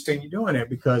 I can understand you doing that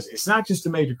because it's not just the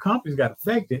major companies got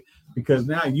affected. Because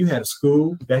now you had a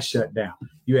school that shut down.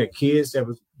 You had kids that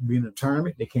was being in a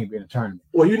tournament, they can't be in a tournament.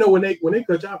 Well, when they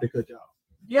cut you off, they cut you off.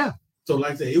 Yeah. So,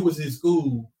 like I said, it was his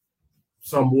school,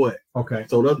 somewhat. Okay.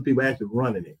 So the other people actually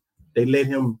running it. They let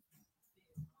him.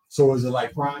 So is it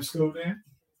like prime school then?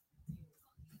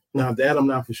 Now that I'm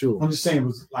not for sure. I'm just saying it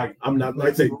was like I'm not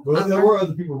like I say. but there were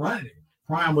other people running it.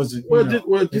 Prime wasn't. Well, you know,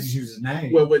 just they just use his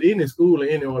name. Well, with any school or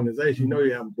any organization, you know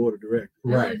you have a board of directors.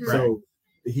 Right, Mhm. right. So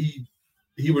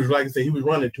he was, like I said, he was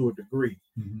running to a degree,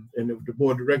 Mhm. and if the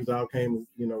board of directors all came,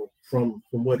 from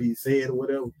what he said or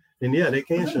whatever, then yeah, they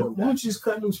can shut him Why down. don't you just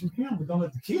cut loose from him, but don't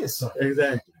let the kids suffer?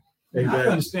 Exactly. I can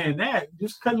understand that.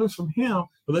 Just cut loose from him,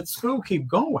 but let the school keep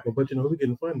going. But we're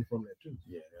getting funding from that too.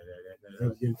 Yeah, They're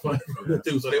getting funding from that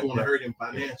too, so they want to hurt him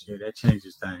financially. that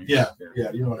changes things. Yeah,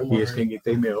 they want to Kids hurt can him. get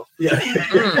their milk. Yeah.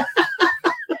 Mm.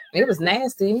 It was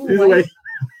nasty. Anyway. Anyway,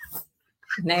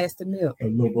 Nasty milk. A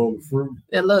little bowl of fruit.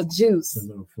 That little juice. A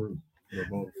little fruit. A little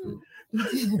bowl of fruit.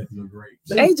 That's a little great.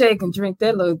 AJ can drink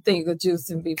that little thing of juice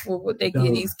and before what they get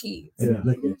these kids. And Yeah.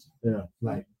 look at you. yeah,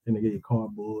 like and they get you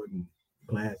cardboard and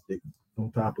plastic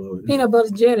on top of it. Peanut butter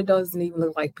jelly doesn't even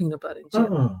look like peanut butter and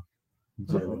jelly.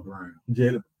 Jelly brown.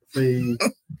 Jelly, see,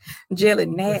 Jelly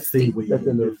nasty. seaweed. Got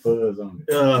that little fuzz on it.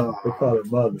 They call it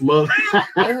mother. Mother. Yeah,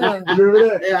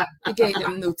 Remember that? Yeah. he gave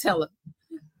them Nutella.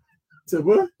 So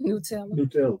what? Nutella.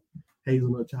 Nutella,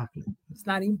 hazelnut chocolate. It's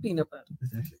not even peanut butter.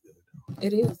 It's actually good.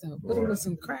 It is though. Put it with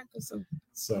some crackers. So,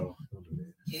 So,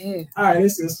 yeah. all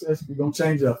right, we're going to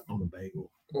change up. On the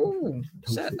bagel. Ooh,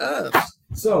 shut up.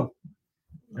 So,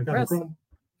 I got a Rest. crumb.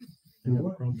 I got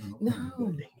a crumb.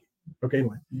 No. Okay,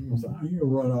 anyway. I'm sorry. You can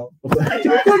run off. I'm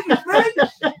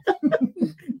sorry.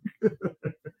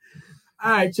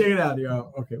 right, check it out,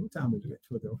 y'all. Okay, what time is it?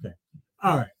 Okay.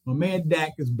 All right, my man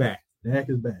Dak is back. Dak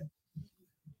is back.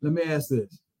 Let me ask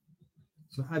this.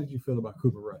 So how did you feel about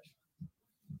Cooper Rush?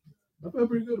 I felt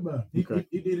pretty good about it. Okay.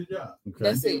 He did his job. Okay.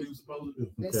 That's He did it. what he was supposed to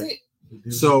do. That's Okay.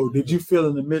 it. So did you feel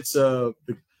in the midst of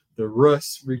the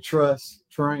Russ retrust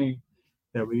train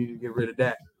that we need to get rid of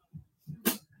Dak?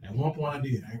 At one point I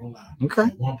did. I ain't gonna lie. Okay.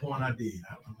 At one point I did.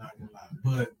 I'm not gonna lie.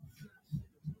 But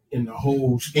in the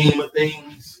whole scheme of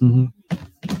things, Mm-hmm.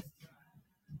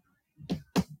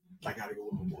 I gotta go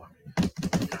with my boy, man.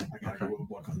 I gotta go with my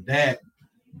boy because Dak,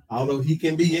 although he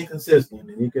can be inconsistent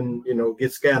and he can,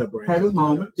 get scatterbrained. Have his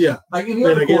moments. Yeah. Like any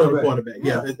But other again, quarterback.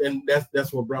 Yeah. And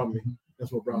that's what brought me.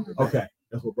 That's what brought me back. Okay.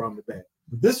 That's what brought me back.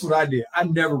 But this is what I did. I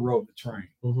never rode the train.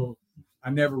 Mm-hmm. I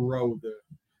never rode the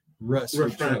Russ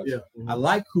Rush retrust. time, yeah. I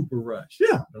like Cooper Rush.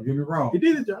 Yeah. Don't get me wrong. He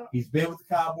did his job. He's been with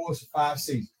the Cowboys for 5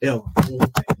 seasons. Yeah.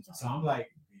 So I'm like,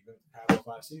 you've been with the Cowboys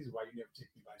 5 seasons, why you never take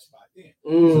anybody's spot then?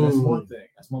 So that's one thing.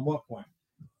 That's my one point.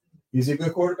 He's a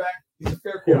good quarterback. He's a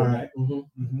fair Yeah. quarterback.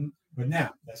 Mm-hmm. But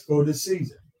now, let's go this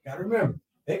season. Got to remember,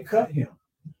 they cut him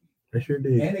They sure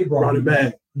did. and they Brought him it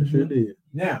back. They Mhm. sure did.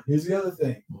 Now, here's the other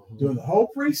thing. During the whole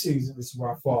preseason, this is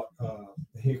where I fought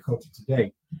the head coach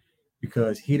today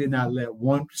because he did not let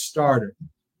one starter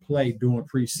play during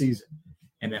preseason.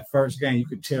 And that first game, you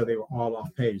could tell they were all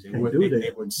off page. They Can't wouldn't, do they, that.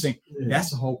 they wouldn't sync. Yeah.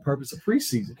 That's the whole purpose of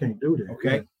preseason. Can't do that.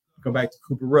 Okay. Go back to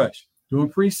Cooper Rush. During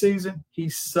preseason, he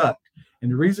sucked.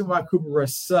 And the reason why Cooper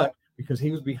Rush sucked because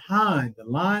he was behind the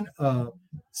line of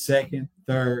second,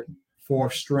 third,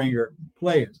 fourth stringer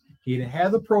players. He didn't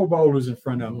have the Pro Bowlers in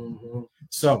front of him. Mm-hmm.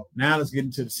 So now let's get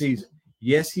into the season.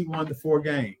 Yes, he won the 4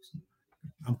 games.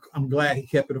 I'm glad he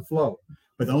kept it afloat.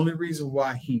 But the only reason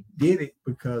why he did it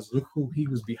because look who he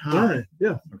was behind.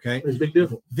 Yeah. Okay. It's a big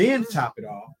difference. Then to top it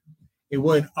off, it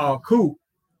wasn't all Coop.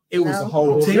 It was No. the whole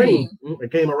Whole team. team.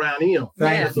 It came around him.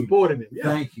 Thank Yeah. you. Supporting him. Yeah.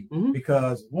 Thank you. Mhm.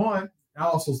 Because one,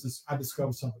 I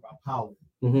discovered something about Pollard.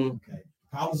 Mm-hmm. Okay.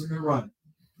 Pollard's a good runner.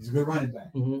 He's a good running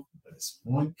back. Mm-hmm. But it's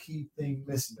one key thing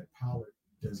missing that Pollard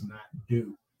does not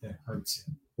do that hurts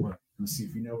him. What? Let's see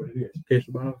if you know what it is. Catch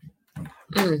the ball.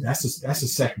 That's the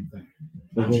second thing.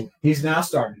 Mhm. He's now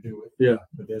starting to do it. Yeah.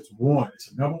 But there's one. It's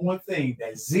the number one thing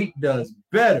that Zeke does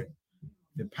better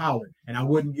than Pollard. And I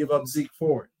wouldn't give up Zeke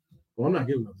for it. Well, I'm not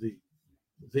giving up Zeke.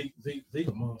 Zeke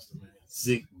a monster, man.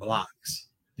 Zeke blocks.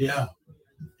 Yeah.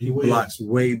 He will. blocks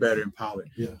way better than Pollard.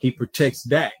 Yeah. He protects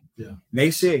Dak. Yeah.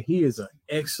 They said he is an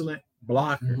excellent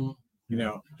blocker. Mhm. You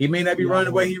know, he may not be Yeah, running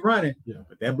the way he's running, Yeah.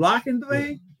 but that blocking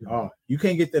thing, you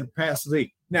can't get that past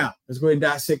Zeke. Now, let's go ahead and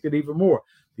dissect it even more.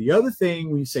 The other thing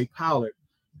when you say Pollard,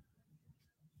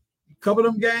 a couple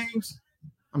of them games,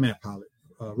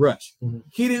 Rush, Mhm.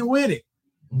 he didn't win it.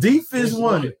 Defense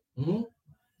won it. Mm-hmm.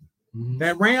 Mm-hmm.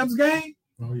 That Rams game,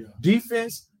 Oh, yeah.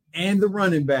 defense and the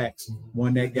running backs Mhm.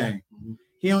 won that game. Mhm.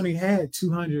 He only had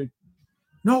 200.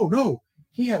 No,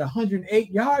 he had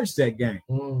 108 yards that game.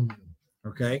 Mm.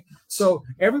 Okay, so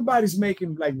everybody's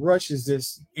making like Rush is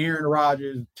this Aaron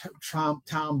Rodgers,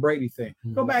 Tom Brady thing.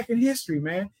 Go Mhm. back in history,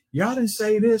 man. Y'all didn't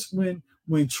say this when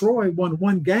Troy won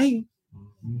one game.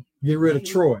 Mhm. Get rid of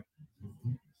Troy.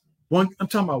 Mhm. I'm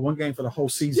talking about one game for the whole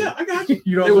season. Yeah, I got you.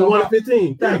 You know It what was I'm one talking of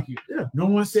 15. Thank you. about? No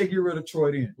one said get rid of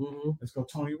Troy then. Mm-hmm. Let's go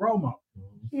Tony Romo.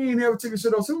 He ain't never took us to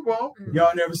the Super Bowl. Mhm.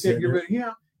 Y'all never said get Yeah. rid of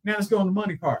him. Now let's go on the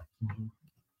money part. Mm-hmm.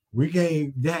 We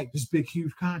gave Dak this big,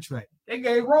 huge contract. They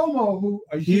gave Romo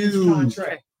a huge Huge.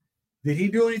 contract. Did he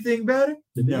do anything better?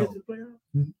 Did they No. get to the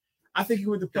playoffs? I think he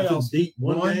went to Got to playoffs deep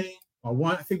one One. game. or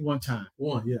one. I think one time,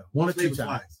 One, yeah. one or Maybe two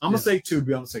times. twice. I'm gonna Yeah. say two. To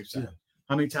be on the safe side. Yeah.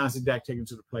 How many times did Dak take him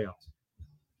to the playoffs?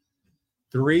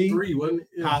 Three, Three, wasn't it?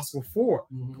 Yeah. possible 4.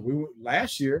 Mhm. We went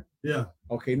last year. Yeah.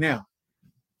 Okay, now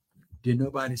did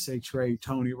nobody say trade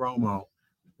Tony Romo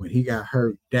when he got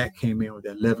hurt? Dak came in with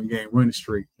that 11-game winning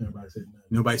streak. Everybody said nothing.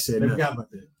 Nobody said They nothing. forgot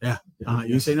about that. Yeah. Yeah.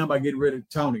 You say nothing about getting rid of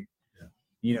Tony. Yeah.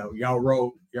 You know, y'all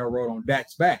rode on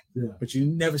Dak's back, Yeah. but you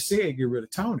never said get rid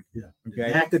of Tony. Yeah.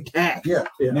 Okay. Attack. Yeah.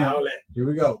 Yeah. Now, all that. here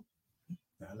we go.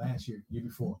 Now, last year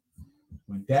before,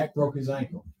 when Dak broke his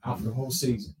ankle out for the whole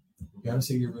season, you gotta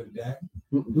say get rid of Dak.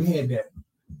 We had that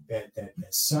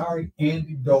sorry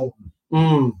Andy Dalton.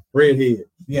 Redhead.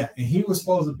 Yeah, and he was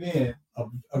supposed to be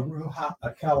a real high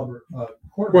caliber quarterback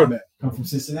Quarterback. come from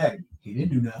Cincinnati. He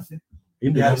didn't do nothing. He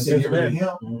You gotta say get rid of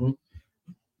him.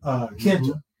 Mm-hmm.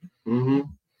 Kendrick. Mm-hmm.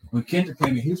 When Kendrick came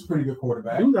in, he was a pretty good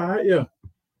quarterback. He was all right, yeah.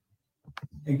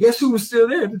 And guess who was still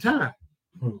there at the time?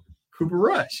 Who? Cooper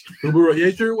Rush.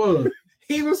 Yeah, sure was.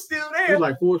 He was still It there. was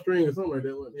like 4 string or something like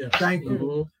that. wasn't it? Yeah. Thank you.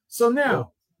 Mhm. So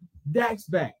now, Dak's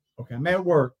back. Okay, I'm at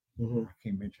work. Mhm. I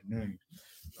can't mention names.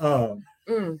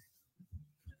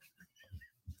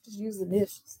 Just use the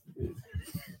dishes.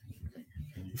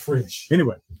 Fresh.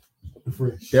 Anyway,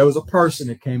 Fresh. there was a person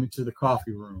that came into the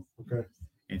coffee room, Okay.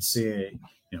 and said,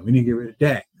 we need to get rid of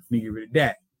that. We need to get rid of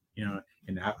that.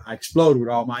 And I exploded with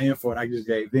all my info that I just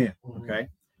gave them. Mm-hmm. Okay.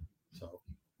 So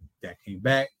Dak came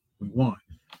back. We won.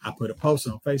 I put a post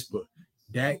on Facebook.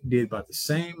 Dak did about the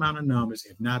same amount of numbers,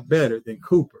 if not better, than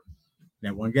Cooper.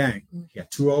 That one game. He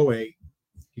got 208.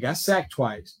 He got sacked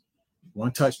twice.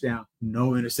 1 touchdown,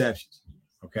 no interceptions.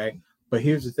 Okay. But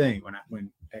here's the thing.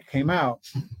 When that came out,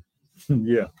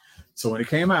 yeah. So when it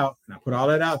came out, and I put all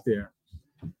that out there,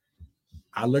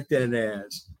 I looked at it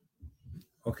as,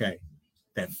 okay,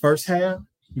 that first half,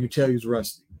 you could tell he was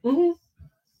rusty. Mm-hmm.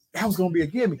 That was going to be a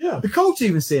gimmick. Yeah. The coach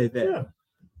even said that. Yeah.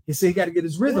 He said he got to get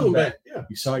his rhythm back. Yeah.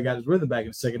 You saw he got his rhythm back in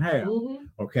the second half. Mm-hmm.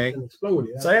 Okay. And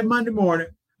exploded. So that Monday morning,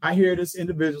 I hear this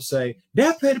individual say,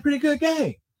 Dak played a pretty good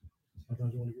game. I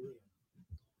thought you want to get rid of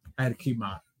it. I had to keep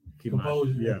my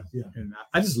Composure. yeah. And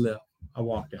I just left. I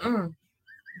walked out.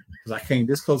 Because I came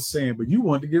this close to saying, but you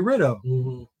wanted to get rid of him.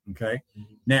 Mm-hmm. Okay.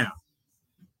 Mm-hmm. Now,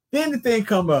 then the thing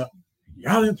come up,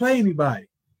 y'all didn't play anybody.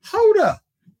 Hold up.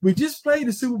 We just played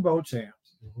the Super Bowl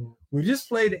champs. Mm-hmm. We just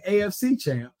played the AFC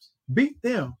champs, beat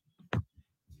them.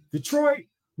 Detroit,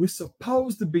 we're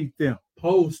supposed to beat them.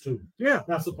 Supposed to. Yeah.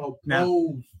 Not supposed Now,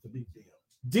 to beat them.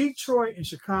 Detroit and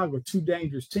Chicago are 2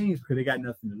 dangerous teams because they got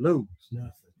nothing to lose.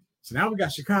 Nothing. So now we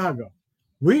got Chicago.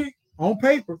 We, on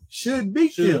paper, should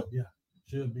beat them. Yeah.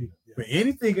 Should beat them. Yeah. But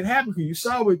anything can happen because you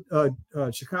saw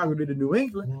what Chicago did to New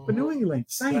England, but New England ain't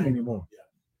the same anymore.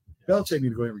 Yeah. Belichick need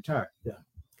to go and retire. Yeah.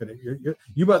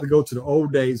 You about to go to the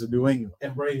old days of New England.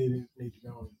 And Brady needs to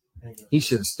go and hang up. He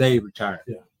should have stayed retired.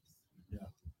 Yeah. Yeah.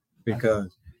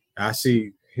 Because I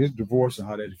see his divorce and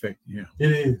how that affected him.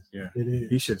 It is. Yeah. It is.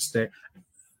 He should have stayed.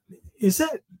 Is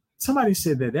that somebody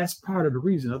said that's part of the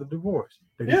reason of the divorce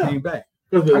that he came back?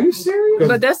 Are you serious?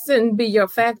 But that shouldn't be your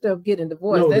factor of getting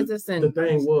divorced. No, That's just the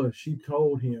thing was, she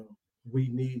told him, we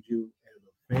need you as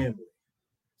a family.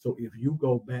 So if you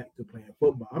go back to playing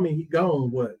football, I mean, he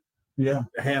gone,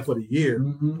 half of the year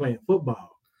playing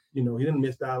football. He didn't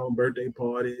miss out on birthday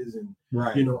parties and,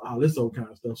 all this old kind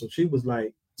of stuff. So she was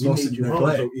like, we need you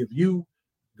home. So if you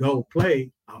go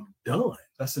play, I'm done.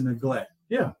 That's a neglect.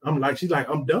 Yeah. She's like,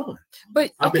 I'm done.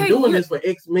 But I've been doing this for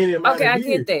X many amount of years. I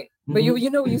get that. But you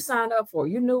know what you signed up for.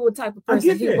 You knew what type of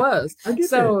person he was.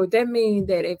 So that means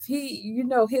that if he,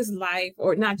 his life,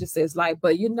 or not just his life,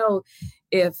 but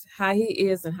if how he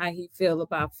is and how he feel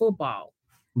about football,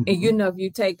 and if you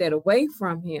take that away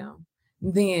from him,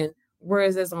 then where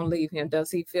is this going to leave him? Does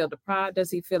he feel deprived?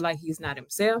 Does he feel like he's not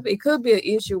himself? It could be an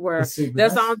issue where that's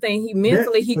the only thing he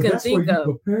mentally can think of.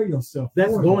 Prepare yourself.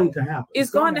 That's going to happen. It's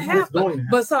going to happen.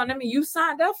 But so you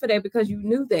signed up for that because you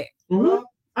knew that. Mm-hmm.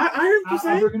 I heard you say.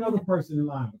 I bring another person in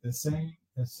line with the same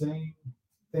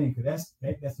thing, because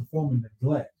that's a form of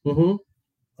neglect.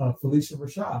 Felicia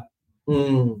Rashad,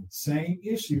 same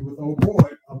issue with old boy.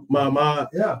 Mama,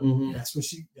 yeah, that's what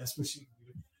she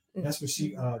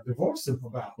divorced him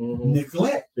about.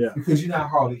 Neglect, because you're not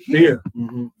hardly here.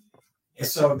 And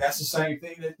so that's the same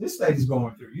thing that this lady's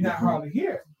going through. You're not hardly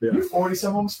here. You're 40,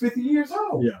 some almost 50 years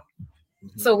old.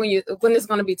 So when it's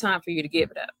going to be time for you to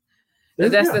give it up?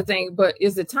 That's the thing. But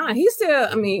is it time? He still,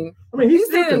 he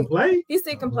still can play. He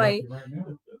still can play.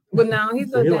 But now he's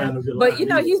but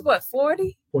he's what,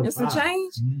 40 and some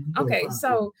change? Okay,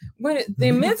 so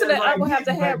then mentally I will have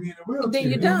to have, then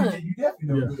you're done.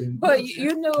 But I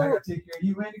take care of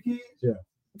you and the kids. Yeah.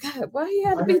 God, why he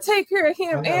had to take care of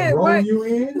him and what?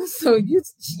 So you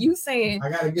saying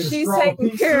she's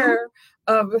taking care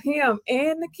of him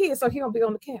and the kids, so he don't be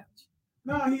on the couch.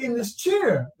 No, he in this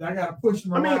chair. I gotta push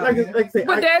him around.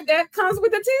 But that comes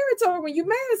with the territory when you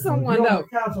marry someone, though. On the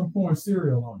couch, I'm pouring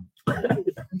cereal on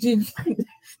him.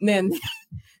 Then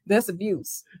that's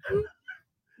abuse.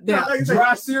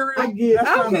 Dry cereal. I get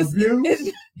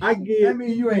abuse. I get. I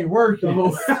mean, you ain't working.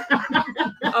 So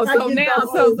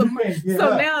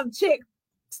now check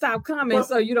stop coming.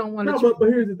 So you don't want to. No, but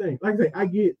here's the thing. Like I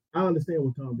say, I understand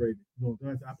what Tom Brady.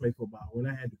 I play football. When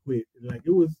I had to quit, it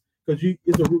was. Because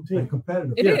it's a routine.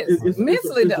 Competitive. It is. It's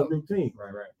mentally it's a routine.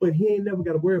 Right. But he ain't never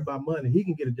got to worry about money. He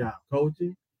can get a job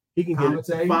coaching. He can get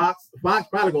it. Fox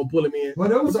probably gonna pull him in. Well,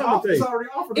 there was already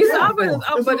offered. It's offered,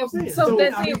 but so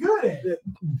that's it. Good at it.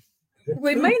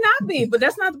 It may not be, but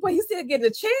that's not the point. He's still getting a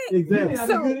check. Exactly.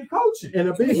 So good at coaching,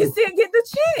 and he's still getting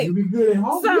the check. You be good at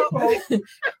home. So,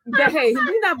 hey, if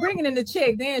you're not bringing in the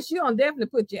check, then she gonna definitely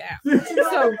put you out.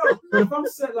 So, but if I'm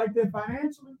set like that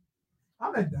financially,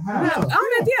 I'm at the house.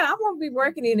 I won't be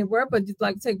working anywhere, but just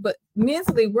but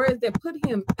mentally, where is that put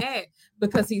him at?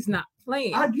 Because he's not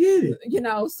playing. I get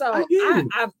it. So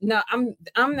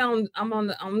I'm on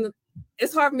the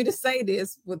it's hard for me to say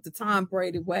this with the Tom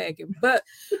Brady wagon, but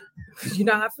you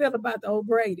know how I feel about the old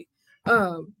Brady.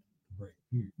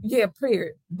 Yeah,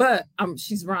 period. But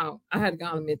she's wrong. I had to go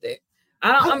and admit that.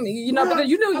 Because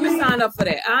you signed up for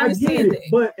that. I understand that.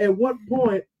 But at what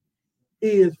point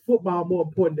is football more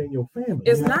important than your family?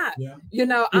 It's not. Yeah. You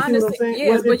know, I understand.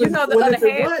 Yes, but you know the other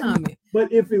half coming.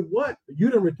 But if it was, you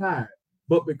done retired.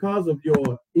 But because of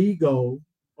your ego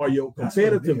or your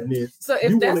competitiveness, so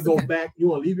if you want to go back, you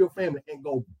want to leave your family and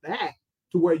go back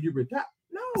to where you retired.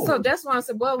 No. So that's why I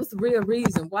said, what was the real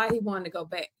reason why he wanted to go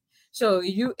back? So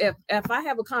if I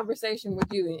have a conversation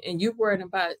with you and you worried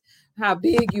about how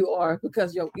big you are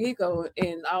because your ego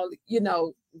and all, you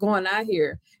know, going out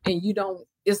here and you don't,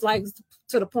 it's like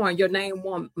to the point your name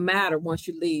won't matter once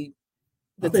you leave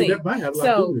the team.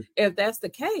 So if that's the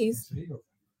case,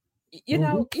 you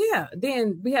know,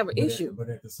 then we have an issue. But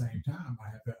at the same time, I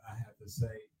have to say,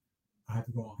 I have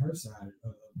to go on her side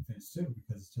of the fence too,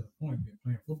 because it's to the point of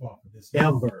playing football for this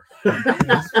ever.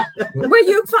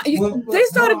 They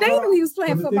started dating when he was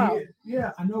playing football.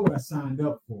 I know what I signed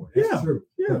up for. That's true.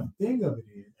 Yeah. But the thing of it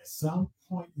is, at some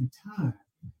point in time,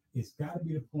 it's got to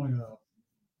be the point of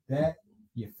that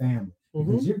your family.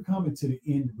 Because you're coming to the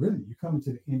end, really, you're coming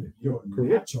to the end of your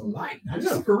natural life, not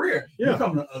just a career. You're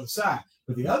coming to the other side.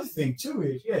 But the other thing, too,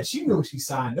 is, she knew what she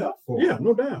signed up for. Yeah,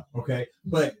 no doubt. Okay.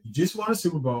 But you just won a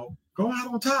Super Bowl, go out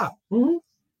on top. You're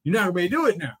not going to be able to do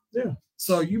it now. Yeah.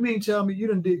 So you mean tell me you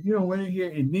don't went in here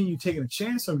and then you're taking a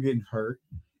chance on getting hurt.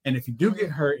 And if you do get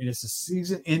hurt and it's a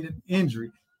season-ending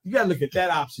injury, you got to look at that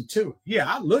option, too. Yeah,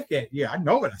 I look at I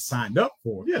know what I signed up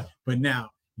for. Yeah. But now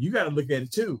you got to look at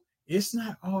it, too. It's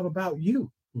not all about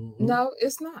you. No,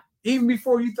 it's not. Even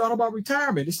before you thought about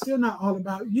retirement, it's still not all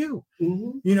about you.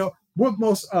 You know, what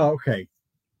most, okay.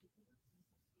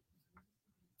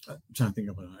 I'm trying to think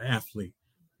of an athlete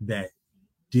that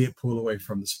did pull away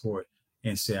from the sport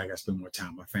and say, I got to spend more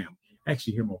time with my family.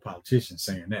 Actually, hear more politicians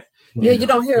saying that. You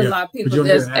don't hear a lot of people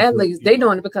that's athletes. They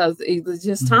doing it because it was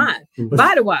just time,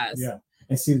 body-wise. Yeah.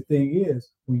 And see, the thing is,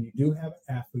 when you do have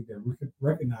an athlete that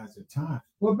recognize their time,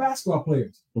 well, basketball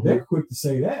players, they're quick to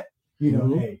say that. You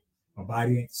know, hey, my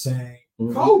body ain't the same.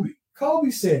 Kobe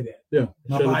said that. Yeah.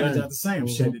 My body's not the same.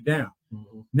 Shut it down.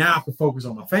 Now I can focus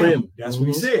on my family. That's what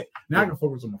he said. Now I can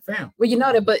focus on my family. Well, you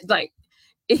know that, but like,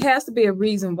 it has to be a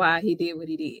reason why he did what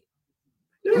he did.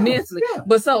 Mentally.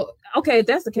 But so, okay, if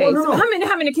that's the case,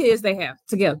 how many kids they have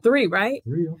together? 3, right?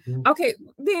 3. Okay,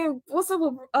 then what's up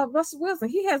with Russell Wilson?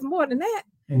 He has more than that.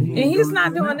 And he's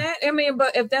not doing that. I mean,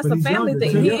 but if that's a family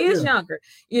thing, he is younger.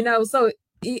 You know, so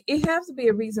it has to be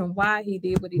a reason why he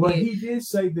did what he did. Well, he did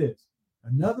say this.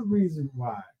 Another reason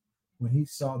why, when he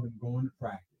saw them going to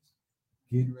practice,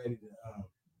 getting ready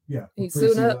to, he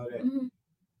suited up.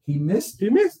 He missed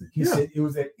it. He said it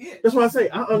was at it. That's why I say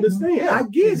I understand. Yeah, I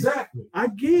get exactly. It. I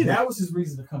get it. That was his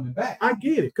reason for coming back. I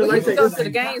get it. Because he goes to the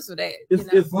games for that. It's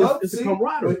a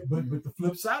camaraderie. But the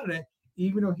flip side of that,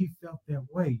 even though he felt that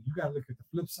way, you got to look at the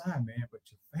flip side, man. But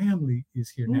your family is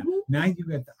here now. Now you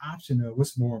got the option of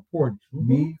what's more important: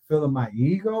 me feeling my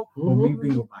ego or me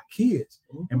being with my kids,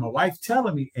 and my wife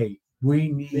telling me, "Hey, we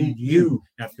need you."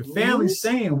 Now, if your family's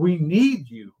saying we need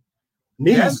you.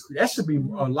 That should be a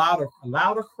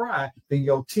louder cry than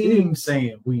your team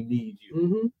saying we need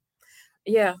you.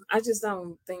 Yeah, I just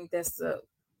don't think that's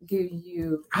giving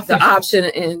you the option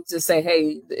and to say,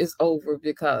 hey, it's over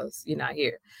because you're not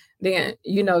here. Then,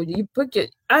 you know, you put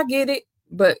I get it,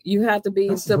 but you have to be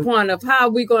to the point of how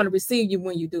we're going to receive you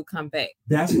when you do come back.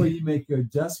 That's where you make your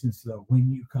adjustments, though, when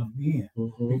you come in.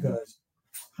 Because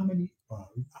how many...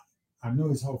 I know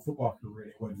his whole football career,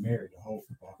 they wasn't married the whole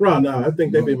football career. Right, no, I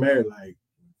think they've been married like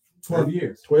 12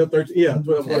 years. 12, 13, 12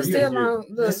 years. That's still on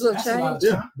the little change.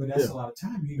 But that's a lot of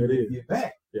time you can get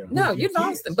back. Yeah. No, you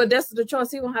lost it, but that's the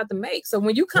choice he won't have to make. So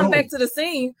when you come back to the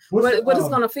scene, what it's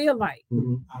going to feel like?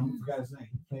 I forgot his name.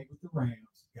 He played with the Rams,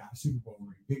 got a Super Bowl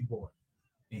ring, big boy.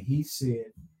 And he said,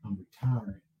 I'm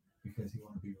retiring because he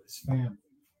want to be with his family.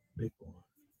 Big boy.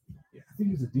 Yeah, I think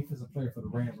he was a defensive player for the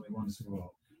Rams when they won the Super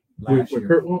Bowl. Last year.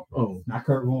 Kurt Warner? Oh. Not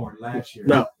Kurt Warner, last year.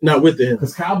 No, not with him.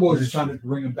 Because Cowboys are trying to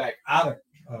bring him back out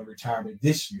of retirement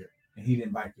this year, and he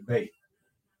didn't bite the bait.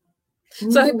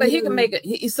 So, but he can make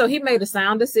it. So he made a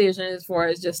sound decision as far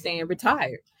as just staying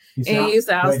retired. He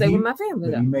said, "I'll stay with my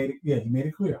family." He made it. He made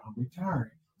it clear. I'm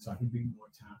retiring, so I can be more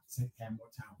time, have more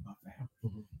time with my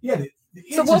family. Yeah.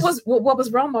 So what was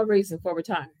Romo's reason for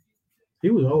retiring? He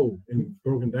was old and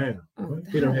broken down.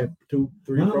 He don't have 2,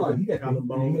 3 broken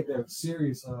collarbones. He had that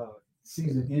serious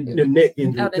season ending. The neck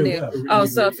injury.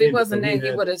 So if it wasn't that,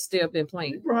 he would have still been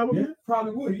playing. He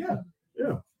probably would. Yeah.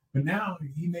 But now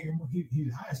he's the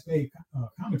highest paid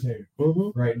commentator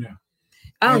right now.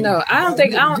 I don't know. I don't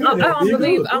think. I don't You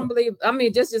believe. good. I don't believe. I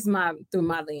mean, just my through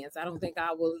my lens. I don't think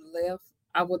I would have left.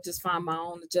 I would just find my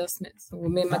own adjustments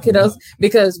with me and my kiddos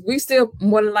because we still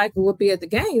more than likely will be at the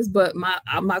games. But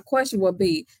my question would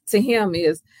be to him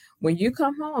is when you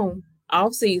come home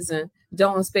off season,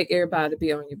 don't expect everybody to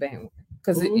be on your bandwagon.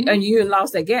 Because and you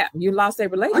lost that gap, you lost that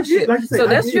relationship. So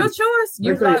that's your choice.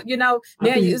 You now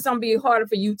it's gonna be harder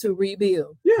for you to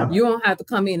rebuild. Yeah, you don't have to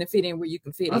come in and fit in where you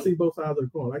can fit in. I see both sides of the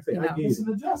coin. Like I say, I get It's it.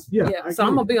 an adjustment. Yeah, So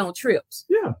I'm gonna be on trips.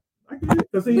 Yeah, I get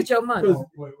it. With your money.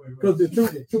 Because the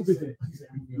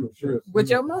truth, With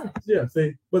your money. Yeah,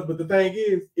 see, but the thing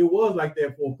is, it was like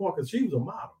that for a part because she was a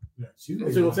model. Yeah,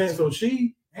 You see what I'm saying? So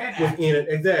she was in it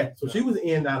exactly. So she was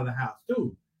in and out of the house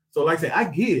too. So like I said, I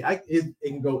get it. It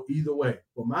can go either way.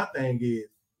 But my thing is,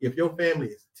 if your family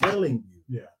is telling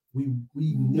you,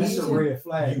 we need that's a red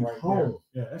flag you right home.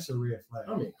 there. Yeah, that's a red flag.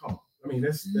 I mean, come on. I mean,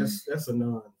 that's a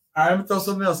non. All right, let me throw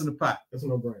something else in the pot. That's a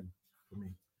no-brainer for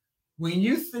me. When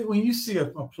you see a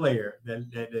player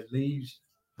that leaves,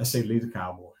 let's say leave the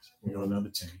Cowboys, you go to another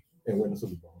team, And win the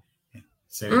Super Bowl.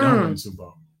 say they don't win the Super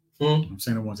Bowl. I'm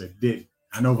saying the ones that did.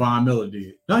 I know Von Miller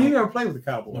did. No, he never played with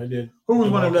the Cowboys. I did. Who was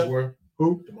one of them?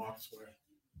 Who? DeMarcus Ware.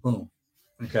 Boom.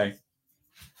 Okay.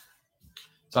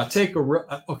 So I take a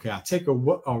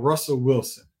Russell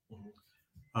Wilson,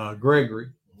 Gregory,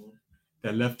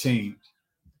 that left teams,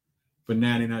 but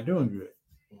now they're not doing good.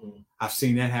 I've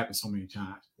seen that happen so many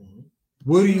times.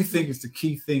 What do you think is the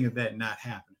key thing of that not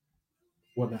happening?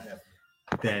 What not happening?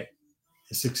 That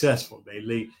is successful. They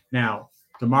leave. Now,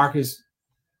 DeMarcus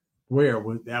Ware,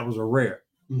 that was a rare.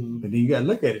 But then you got to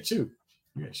look at it too.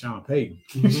 You got Sean Payton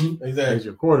Exactly. as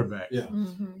your quarterback. Yeah.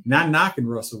 Not knocking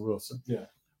Russell Wilson. Yeah.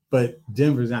 But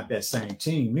Denver's not that same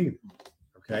team either.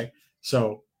 Okay.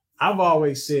 So I've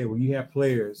always said when you have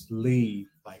players leave,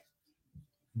 like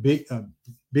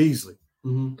Beasley.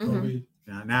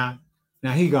 Now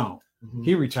he gone.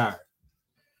 He retired.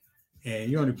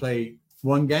 And you only played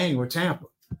one game with Tampa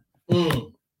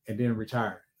and then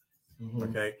retired.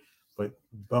 Okay. But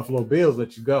Buffalo Bills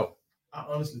let you go. I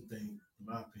honestly think, in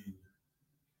my opinion,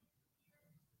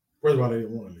 first of all, they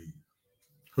didn't want to leave.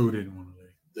 Who didn't want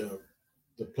to leave?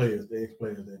 The players, the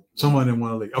ex-players. Someone didn't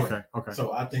want to leave. Okay. Okay.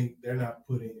 So I think they're not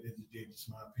putting, it's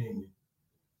my opinion,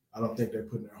 I don't think they're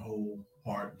putting their whole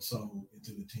heart and soul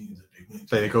into the teams that they went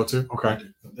to. They go to? Okay.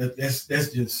 That's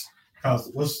just because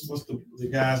what's the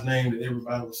guy's name that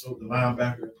everybody was the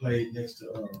linebacker that played next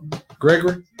to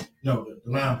Gregory? No, the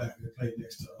linebacker that played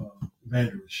next to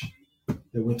Vanderish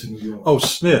that went to New York. Oh,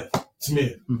 Smith.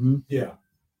 Yeah.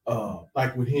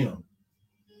 Like with him.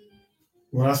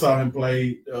 When I saw him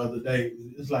play the other day,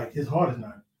 it's like his heart is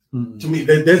not. To me,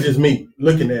 that's just me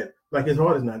looking at it. Like his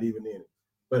heart is not even in it.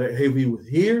 But if he was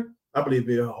here, I believe it'd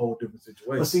be a whole different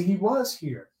situation. But see, he was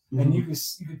here, and you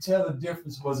could tell the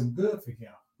difference wasn't good for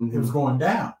him. It was going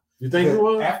down. You think it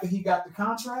was? After he got the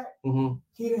contract,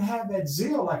 he didn't have that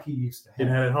zeal like he used to have. He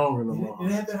didn't have that hunger no more. He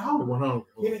didn't have that hunger.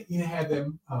 He didn't have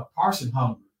that Parson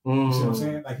hunger. You see what I'm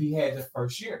saying? Like he had the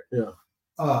first year. Yeah.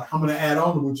 I'm going to add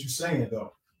on to what you're saying,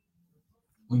 though.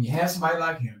 When you have somebody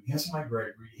like him, you have somebody like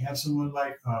Gregory, you have someone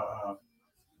like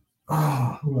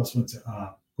who else went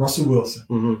to Russell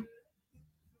Wilson.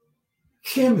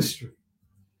 Chemistry.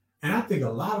 And I think a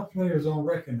lot of players don't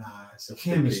recognize the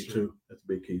chemistry. Too. That's a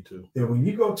big key too. That when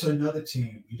you go to another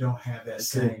team, you don't have that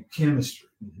same chemistry.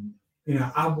 You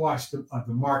know, I watched the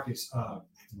Marcus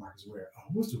Ware.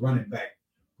 Who's the running back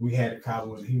we had at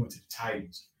Cowboys, and he went to the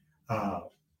Titans.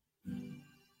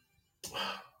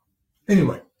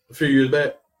 Anyway, a few years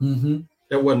back,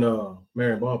 that wasn't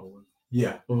Marion Barber.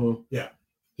 Yeah, yeah.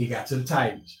 He got to the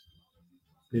Titans.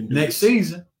 Next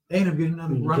season, they ended up getting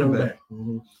another running back.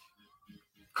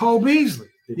 Cole Beasley.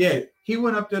 Yeah, he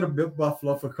went up there to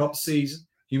Buffalo for a couple seasons.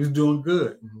 He was doing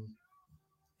good.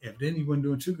 If then he wasn't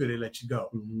doing too good, they let you go.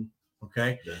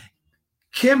 Okay. Yeah.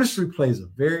 Chemistry plays a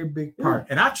very big part.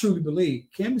 And I truly believe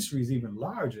chemistry is even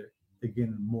larger than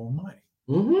getting more money.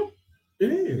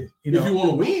 It is. You know, if you want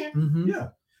to win. Yeah.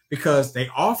 Because they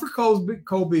offered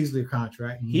Cole Beasley a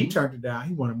contract. He turned it down.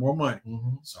 He wanted more money.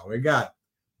 So he got it.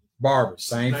 Barber,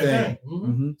 same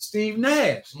thing. Steve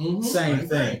Nash, same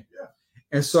thing. Yeah.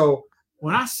 And so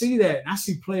when I see that, and I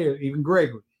see players, even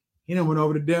Gregory, he done went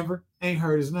over to Denver, ain't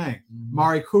heard his name.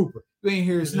 Mari Cooper, you ain't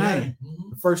hear his name.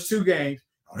 The first two games,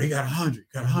 he got 100,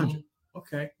 got 100.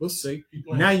 Okay, we'll see.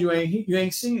 Now you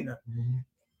ain't seen it.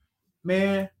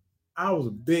 Man, I was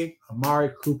a big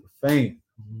Amari Cooper fan.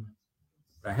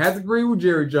 I had to agree with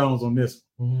Jerry Jones on this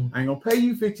one. I ain't gonna pay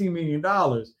you $15 million.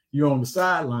 You're on the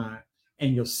sideline,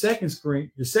 and your second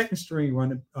string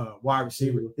running wide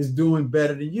receiver is doing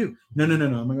better than you. No. I'm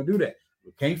not gonna do that.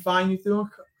 We can't find you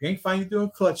He ain't find you through a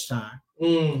clutch time.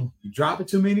 Mm. You drop it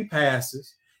too many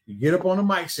passes. You get up on the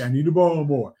mic, say, I need the ball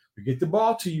more. We get the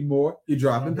ball to you more. You're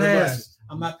dropping passes.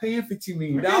 I'm not paying $15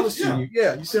 million to you.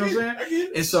 Yeah, you see what I'm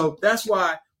saying? And so that's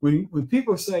why when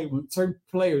people say, when certain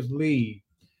players leave,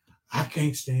 I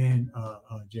can't stand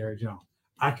Jerry Jones.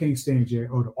 I can't stand Jerry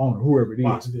or the owner, whoever it is.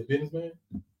 Watch the businessman.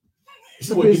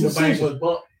 It's a business decision.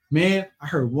 Man, I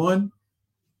heard one.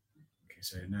 I can't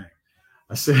say the name.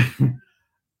 I said,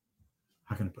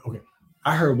 how can I? Okay,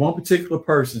 I heard one particular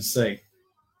person say,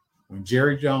 when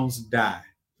Jerry Jones died,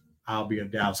 I'll be a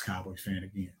Dallas Cowboys fan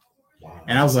again. Wow.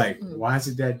 And I was like, why is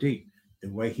it that deep? The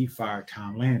way he fired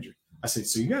Tom Landry. I said,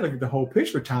 so you got to look at the whole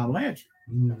picture of Tom Landry.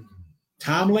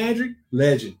 Tom Landry,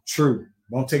 legend, true.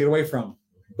 Won't take it away from him.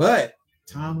 But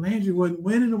Tom Landry wasn't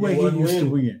winning the way he used to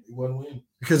win. He wasn't winning.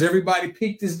 Because everybody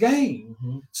peaked his game.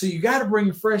 Mm-hmm. So you got to bring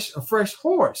a fresh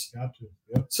horse. Got to.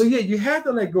 Yep. So yeah, you had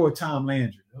to let go of Tom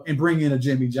Landry and bring in a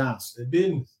Jimmy Johnson. That's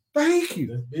business. Thank you.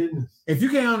 That's business. If you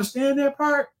can't understand that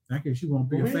part, I guess you won't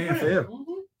be a fan forever.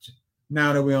 Mm-hmm.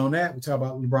 Now that we're on that, we talk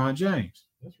about LeBron James.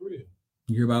 That's real.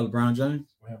 You hear about LeBron James?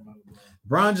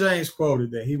 LeBron James quoted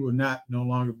that he will no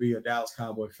longer be a Dallas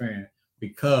Cowboy fan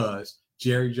because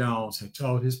Jerry Jones had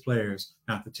told his players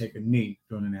not to take a knee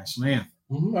during the national anthem.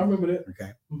 Mm-hmm. I remember that.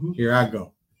 Okay. Mm-hmm. Here I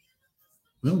go.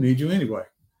 We don't need you anyway.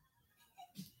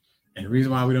 And the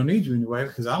reason why we don't need you anyway is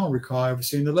because I don't recall ever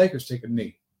seeing the Lakers take a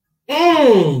knee.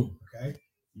 Okay.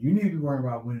 You need to be worrying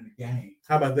about winning the game.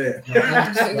 How about that?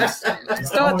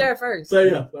 Start there first. So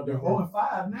yeah, they're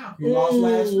 0-5 now. You lost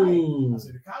last night. I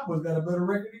said the Cowboys got a better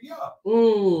record than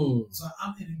y'all. So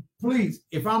please,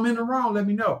 if I'm in the wrong, let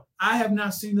me know. I have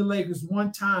not seen the Lakers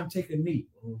one time take a knee.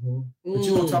 But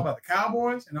you want to talk about the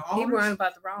Cowboys and the owners? You worrying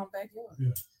about the wrong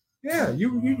backyard. Yeah,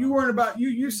 you worried about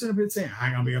you sitting there saying I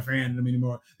ain't gonna be a fan of them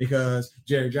anymore because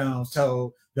Jerry Jones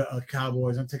told the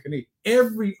Cowboys I'm taking a knee.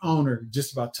 Every owner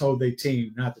just about told their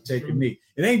team not to take a knee.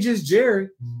 It ain't just Jerry.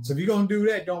 So if you're gonna do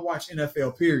that, don't watch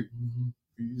NFL. Period.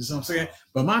 You know what I'm saying?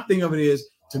 But my thing of it is,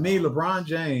 to me, LeBron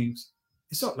James.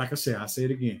 It's like I said. I say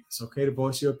it again. It's okay to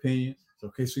voice your opinion. It's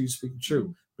okay for you to speak the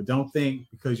truth. But don't think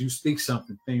because you speak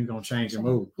something, things gonna change and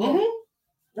move.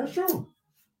 That's true.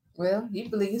 Well, he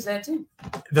believes that too.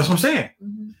 That's what I'm saying.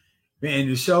 And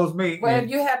it shows me. Well, if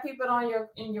you have people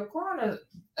in your corner,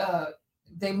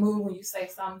 they move when you say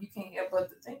something, you can't help but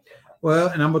to think that. Well,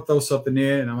 and I'm gonna throw something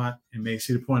in, and may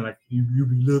see the point. Like you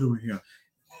belittling him.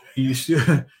 You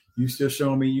still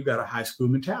showing me you got a high school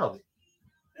mentality.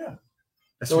 Yeah.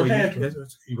 That's what you think.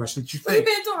 We've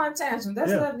been doing tantrum.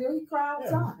 That's what he cried all the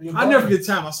time. I never forget the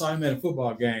time I saw him at a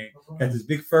football game. Had this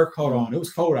big fur coat on. It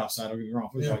was cold outside. Don't get me wrong.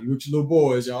 You with your little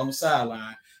boys, y'all on the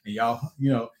sideline, and y'all,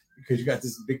 because you got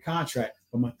this big contract.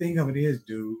 But my thing of it is,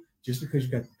 dude, just because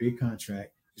you got the big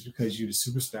contract, just because you're the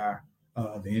superstar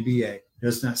of the NBA,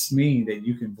 does not mean that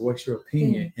you can voice your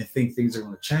opinion and think things are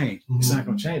going to change. It's not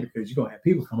going to change because you're going to have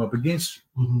people come up against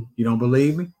you. You don't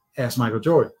believe me? Ask Michael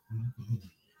Jordan.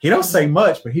 He don't say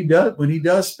much, but he does. When he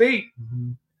does speak,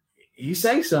 he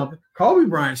say something. Kobe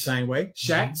Bryant same way.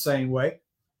 Shaq same way.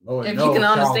 Lord if you can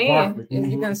understand, if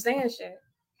you can understand Shaq.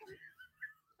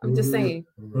 I'm just saying.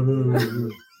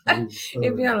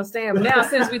 If you understand. But now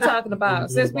since we're talking about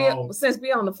since we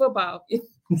on the football,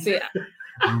 see.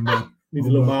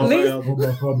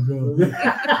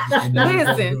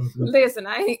 Listen,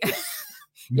 I ain't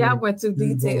y'all went too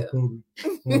detailed.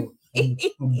 I'm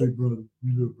big brother.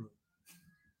 You little brother.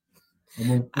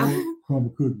 I'm on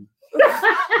crumble cookie.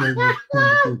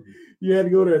 You had to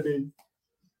go there, then.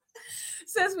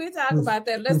 Since we talk about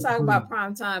that, let's talk about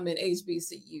prime time and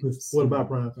HBCUs. What about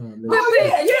prime time? So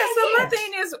my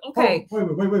thing is, okay. Wait. I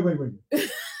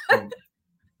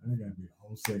gotta be a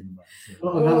whole segment about it.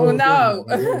 Oh no.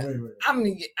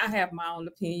 Wait. I have my own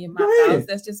opinion, my thoughts.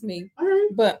 That's just me.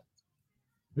 But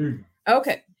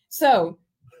okay. So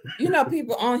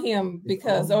people on him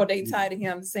because they tired of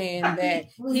him saying that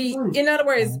he, in other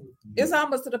words, it's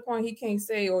almost to the point he can't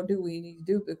say or do what he needs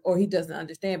to do, or he doesn't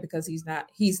understand because he's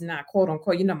not quote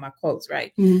unquote, my quotes,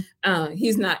 right?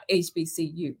 He's not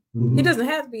HBCU. He doesn't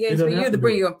have to be HBCU to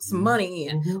bring you some money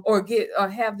in or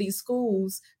have these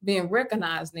schools being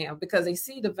recognized now because they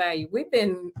see the value.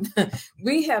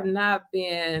 We have not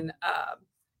been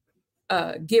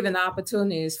given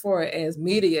opportunities for as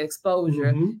media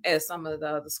exposure as some of the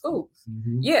other schools.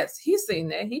 Yes, he's seen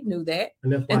that. He knew that.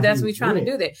 And that's what we're trying to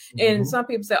do that. And some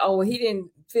people say, oh, well, he didn't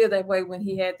feel that way when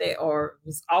he had that or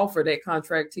was offered that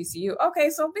contract TCU. Okay,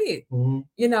 so be it.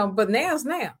 You know, but now it's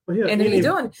now. But yeah, and if you're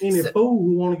doing any fool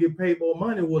who want to get paid more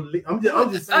money will. I'm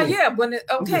just saying. Yeah, when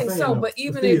but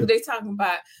even if they talking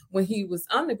about when he was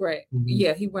undergrad,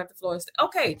 yeah, he went to Florida State.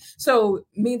 Okay, so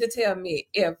mean to tell me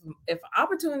if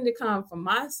opportunity come for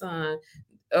my son,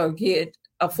 get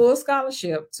a full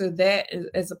scholarship to that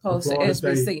as opposed to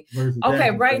SBC.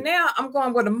 Okay, right now I'm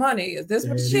going where the money is. This is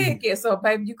what the check is. So,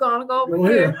 baby, you're gonna go over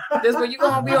here. This is where you're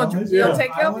gonna be on. You'll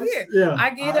take care over here. Yeah. I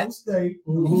get it.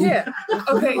 Yeah.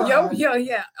 Okay.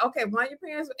 Yeah. Okay. One of your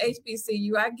parents with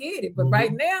HBCU, I get it. But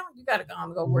right now, you gotta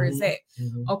go where it's at.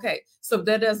 Okay. So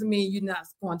that doesn't mean you're not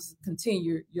going to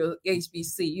continue your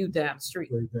HBCU down the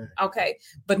street. Okay.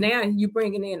 But now you're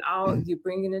bringing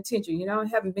attention. You know,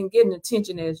 haven't been getting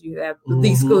attention as you have.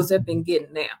 These schools have been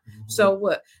getting now. So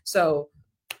what? So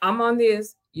I'm on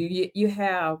this. You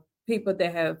have people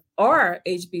that are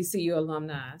HBCU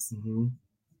alumni.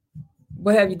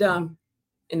 What have you done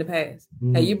in the past?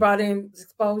 Have you brought in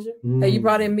exposure? Have you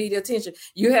brought in media attention?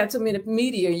 You have too many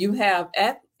media. You have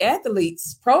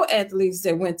athletes, pro athletes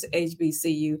that went to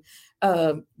HBCU.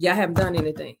 Y'all haven't done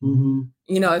anything.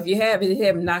 You know, if you have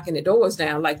knocking the doors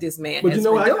down like this man. But you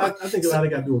know, I think a lot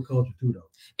of got to do with culture too, though.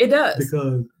 It does,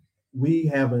 because we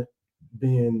haven't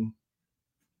been,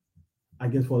 I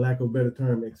guess, for lack of a better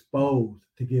term, exposed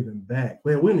to giving back.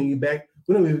 Well, we don't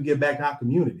even give back to our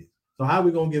communities. So how are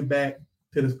we gonna give back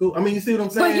to the school? I mean, you see what I'm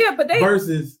saying? But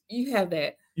versus you have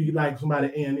that. You like somebody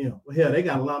at A&M. Well, hell, they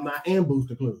got alumni and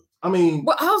booster clubs. I mean,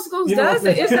 well, all schools does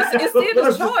it. It's still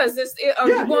a choice. Are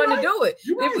you going to do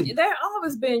it? There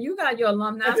always been. You got your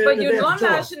alumni, but your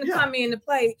alumni shouldn't come in to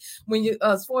play when you,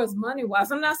 as far as money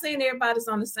wise. I'm not saying everybody's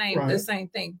on the same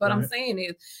thing, but I'm saying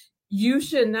is you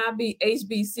should not be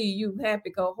HBCU happy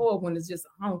go hard when it's just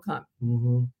a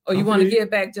homecoming, or you want to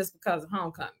give back just because of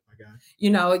homecoming.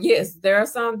 You know, yes, there are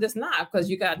some that's not,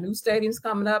 because you got new stadiums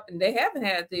coming up and they haven't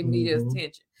had the media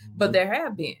attention, but there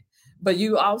have been. But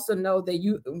you also know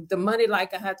that the money,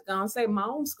 like I had to go and say my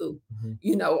own school,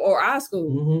 you know, or our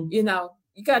school, you know,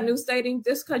 you got new stadium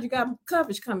just because you got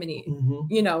coverage coming in,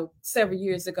 you know, several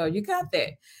years ago, you got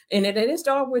that. And it didn't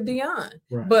start with Deion,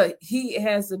 but he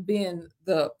has been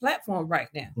the platform right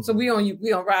now. So we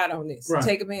don't ride on this,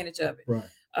 take advantage of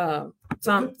it.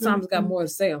 Tom's got more to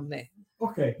say on that.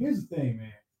 Okay, here's the thing,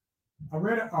 man. I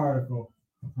read an article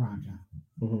on Primetime,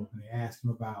 and they asked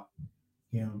him about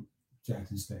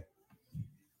Jackson State.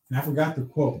 And I forgot the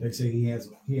quote. They say he had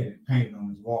it painted on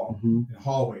his wall, in the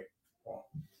hallway wall.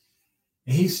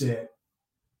 And he said,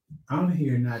 I'm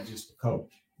here not just to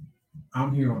coach.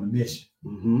 I'm here on a mission.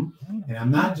 And I'm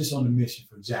not just on a mission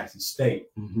for Jackson State.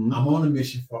 I'm on a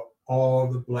mission for all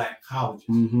the Black colleges.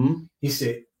 He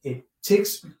said, it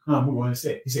ticks me. He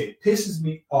said, it pisses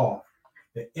me off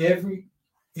that every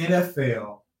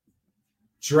NFL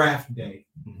draft day,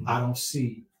 I don't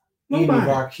see any of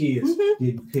our kids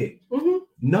getting picked.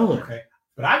 None. Okay.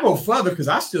 But I go further because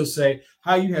I still say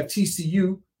how you have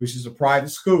TCU, which is a private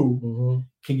school,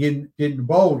 can get in the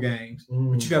bowl games,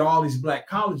 but you got all these Black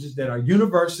colleges that are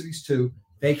universities too.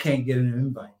 They can't get an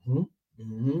invite.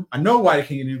 I know why they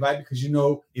can't get an invite, because you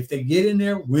know if they get in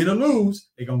there, win or lose,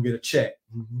 they're gonna get a check.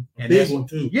 And big one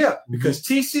too. Yeah, because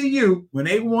TCU, when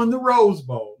they won the Rose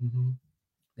Bowl,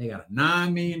 they got a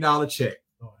 $9 million check.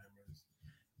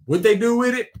 What they do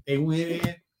with it? They went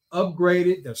in,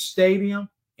 upgraded their stadium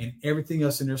and everything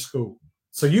else in their school.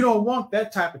 So you don't want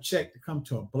that type of check to come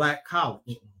to a Black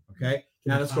college. Okay.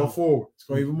 Now let's go forward. Let's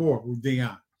go even more with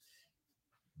Deion.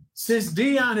 Since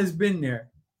Deion has been there,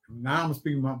 now I'm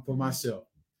speaking for myself,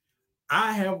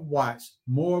 I have watched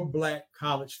more Black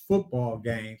college football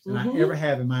games than I ever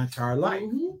have in my entire life.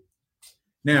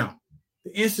 Now,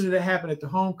 the incident that happened at the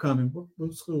homecoming,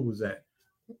 what school was that?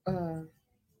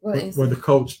 Where the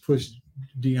coach pushed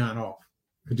Deion off.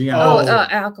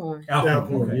 Alcorn.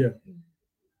 Okay. Yeah.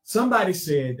 Somebody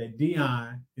said that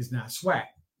Deion is not swag.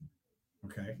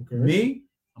 Okay. Me,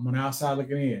 I'm on the outside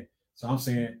looking in. So I'm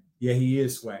saying, yeah, he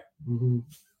is swag.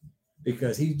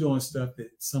 Because he's doing stuff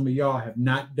that some of y'all have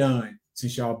not done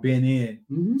since y'all been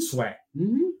in swag.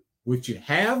 What you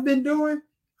have been doing,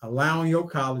 allowing your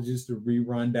colleges to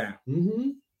rerun down.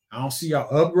 I don't see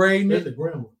y'all upgrading That's the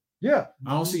grammar. Yeah.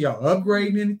 I don't see y'all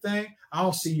upgrading anything. I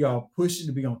don't see y'all pushing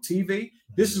to be on TV.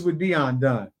 This is what Deion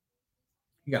done.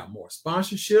 He got more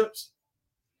sponsorships.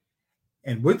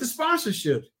 And with the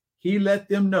sponsorships, he let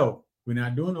them know we're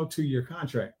not doing no 2-year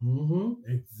contract.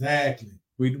 Exactly.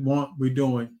 We're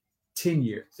doing 10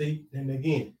 years. See, and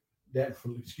again, that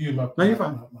excuse my, no, you're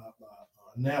fine. my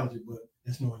analogy, but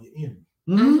that's knowing your enemy.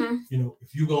 Mm-hmm. You know,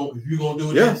 if you're gonna do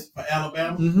Yeah. this for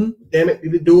Alabama, Damn it,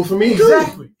 you do it for me.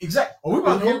 Exactly. Oh, we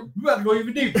about to go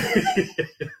even deeper.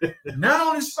 Not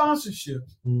only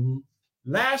sponsorships. Mm-hmm.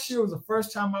 Last year was the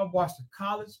first time I watched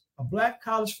a black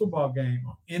college football game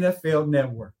on NFL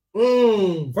Network.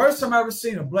 First time I ever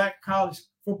seen a black college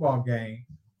football game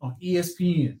on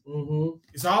ESPN. Mm-hmm.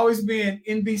 It's always been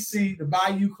NBC, the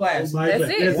Bayou Classic. That's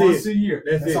it. Once a year.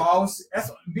 That's it.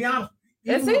 That's be honest.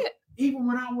 That's it. Even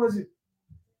when I was in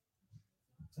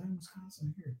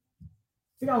Wisconsin here. I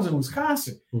think I was in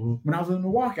Wisconsin. Mm-hmm. When I was in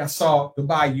Milwaukee, I saw the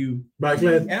Bayou. Right,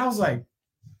 Classic. And I was like,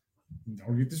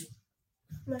 don't get this.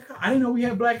 I didn't know we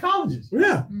had black colleges.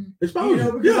 Yeah.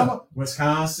 Exposure. Because I'm Yeah. a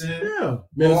Wisconsin, Yeah.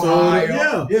 Minnesota.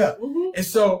 Ohio. Yeah. And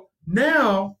so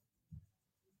now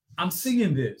I'm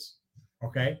seeing this.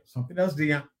 Okay. Something else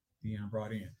Deion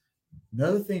brought in.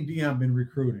 Another thing Deion been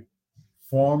recruiting.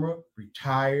 Former,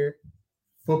 retired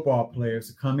football players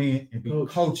to come in and be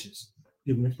coaches.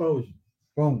 Give them exposure.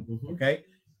 Boom. Mhm. Okay.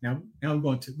 Now we're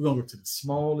going to go to the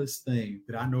smallest thing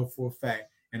that I know for a fact,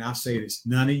 and I'll say this: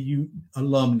 none of you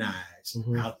alumni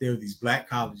out there, these black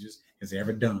colleges, has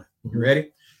ever done. You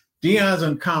ready?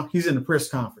 Deion's he's in the press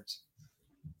conference.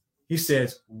 He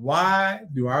says, "Why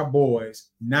do our boys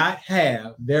not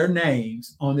have their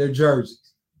names on their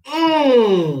jerseys?"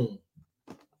 How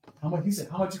much? He said,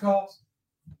 "How much it costs?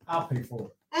 I'll pay for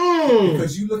it."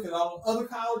 Because you look at all the other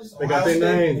colleges, They got their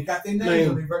name. They got their names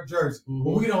on their jersey,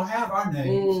 but we don't have our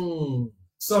names.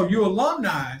 So you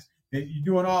alumni that you're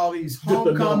doing all these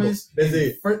homecomings, That's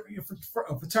it.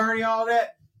 Fraternity, all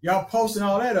that. Y'all posting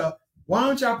all that up. Why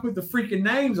don't y'all put the freaking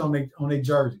names on their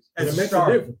jerseys? That As a makes a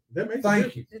start? difference. That makes a Thank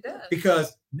difference. you. It does.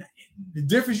 Because the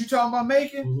difference you're talking about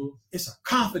making, Mm-hmm. it's a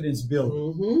confidence builder.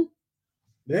 Mm-hmm.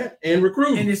 That and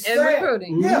recruiting. And it's And sad.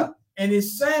 recruiting. Yeah. And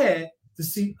it's sad to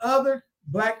see other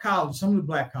black colleges, some of the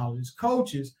black colleges,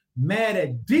 coaches mad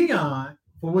at Deion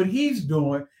for what he's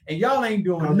doing, and y'all ain't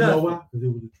doing You know nothing. why? Because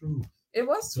it was the truth. It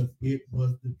was. Because it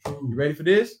was the You truth. ready for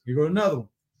this? Here go another one.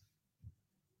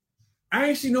 I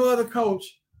ain't seen no other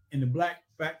coach in the black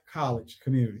college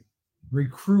community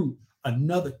recruit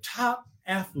another top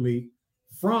athlete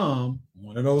from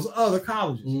one of those other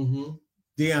colleges. Mm-hmm.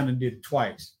 Deion did it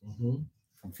twice. Mm-hmm.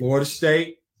 From Florida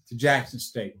State to Jackson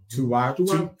State, two wide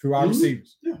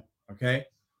receivers. Yeah. Okay.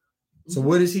 So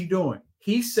what is he doing?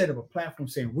 He set up a platform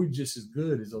saying we're just as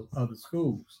good as those other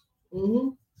schools. Mm-hmm.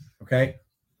 Okay.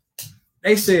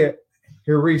 They said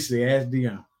here recently, asked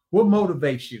Deion, what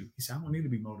motivates you? He said, I don't need to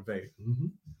be motivated. Mm-hmm.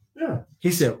 Yeah.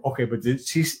 He said, okay, but then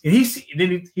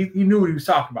he knew what he was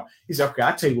talking about. He said, okay,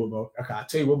 I'll tell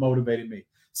you what motivated me.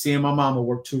 Seeing my mama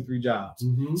work 2-3 jobs.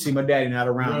 Mm-hmm. See my daddy not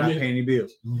around, not paying any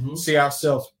bills. Mm-hmm. See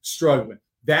ourselves struggling.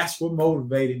 That's what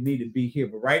motivated me to be here.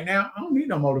 But right now, I don't need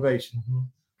no motivation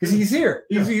because he's here.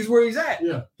 He's where he's at.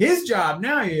 Yeah. His job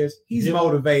now is he's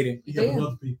motivating. he helping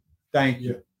other people. Thank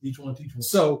you. Each one teach one.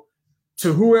 So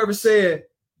to whoever said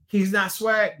he's not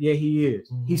swag, yeah, he is.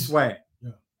 Mhm. He's swag.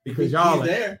 Yeah. Because y'all He's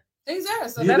there. He's there.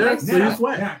 So He's that there. makes So he's sense.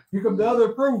 swag. Now, here comes the other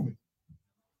improvement.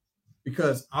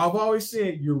 Because I've always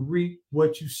said you reap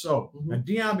what you sow. Mhm. Now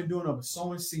Deion been doing over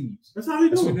sowing seeds. That's how they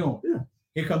That's do what it. we're doing. Yeah.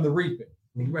 Here come the reaping.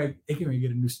 They can ready to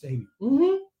get a new stadium.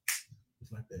 Mm-hmm.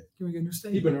 It's like that. Can we get a new He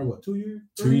stadium? been there what, 2 years?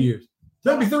 2 years.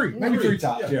 Maybe three. Maybe three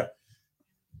times. Yeah.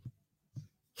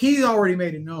 He's already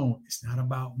made it known. It's not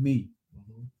about me.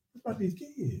 It's about these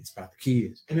kids. It's about the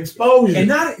kids. And exposure. And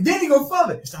then he go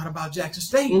further. It's not about Jackson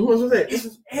State. Mm-hmm. What's that?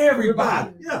 It's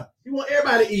everybody. Yeah. You want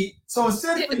everybody to eat. So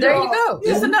instead of There you go.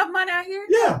 Yeah. There's enough money out here.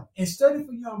 Yeah. instead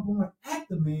of y'all going at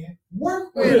the man,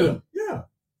 work with Yeah. him. Yeah.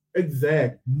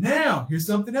 Exactly. Now, here's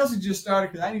something else he just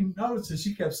started because I didn't even notice it.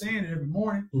 She kept saying it every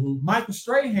morning. Mm-hmm. Michael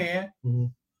Strahan Mhm.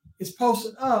 is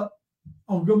posted up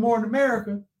on Good Morning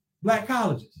America, black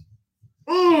colleges,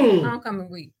 Homecoming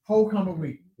week. whole coming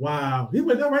week. Wow. He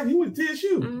went there, right? He went to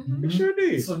TSU. Mhm. He sure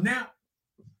did. So now,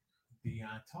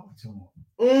 Deion talked to him.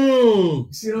 Mm.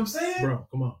 You see what I'm saying? Bro,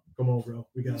 come on, bro.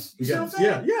 We got, You see what I'm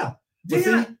saying? yeah. But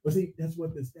Deion, see, that's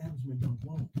what the establishment don't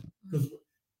want. Because,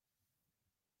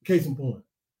 case in point,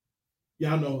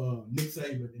 y'all know Nick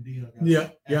Saban and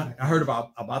Deion. yeah. I heard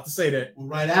about to say that. Well,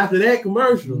 right after that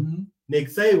commercial, Mhm. Nick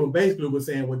Saban basically was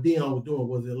saying what Deion was doing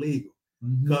was illegal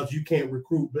Mhm. because you can't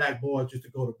recruit black boys just to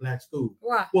go to black schools.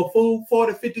 Why? Well, fool,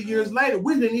 40, 50 years later,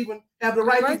 we didn't even have the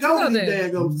right to go to these there.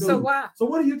 daggum schools. So why? So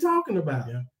what are you talking about?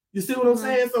 Yeah. You see what I'm Mhm.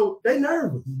 saying? So they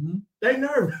nervous. Mhm. They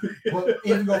nervous. But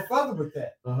even go further with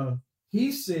that, Uh-huh.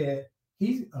 he said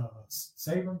Saban.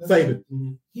 Saban.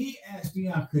 Mm-hmm. He asked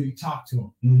Deion, could he talk to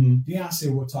him? Mm-hmm. Deion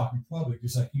said, we'll talk in public,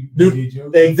 just like you Dude, did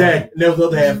your Exactly. That was the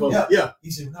other half of it. Yeah.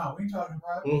 He said, no, we ain't talking in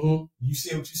private. Mm-hmm. You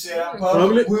said what you said out in Public.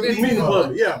 public. We'll We be mean in the public.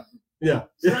 public. Yeah. Yeah.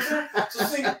 So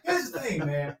see, here's the thing,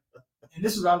 man. And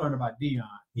this is what I learned about Dion,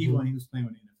 even when he was playing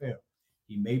with the NFL.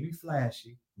 He may be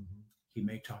flashy, he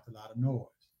may talk a lot of noise.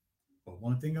 But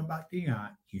one thing about Dion,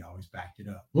 he always backed it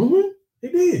up. He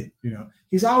did. You know,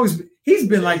 he's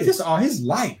been like this all his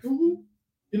life. You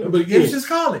know, but It again, was just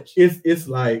college. it's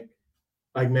like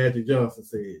Magic Johnson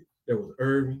said, there was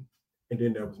Irving, and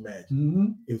then there was Magic.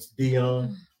 It was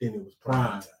Dion, then it was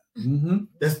Prime.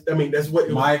 That's what it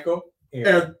was. Michael,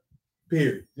 Eric,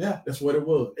 period. Yeah, that's what it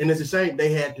was. And it's a shame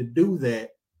they had to do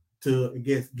that to, I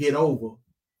guess, get over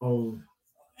on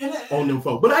them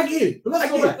folks. But I get it. But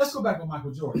let's go back on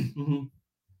Michael Jordan.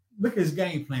 Look at his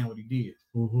game plan, what he did.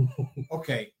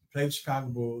 Okay, played the Chicago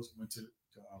Bulls, went to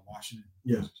Washington.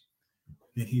 Yeah.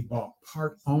 Then he bought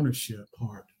part ownership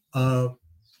of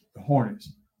the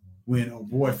Hornets when a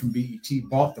boy from BET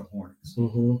bought the Hornets.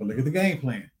 But look at the game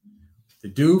plan. The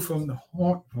dude from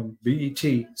BET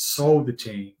sold the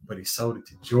team, but he sold it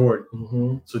to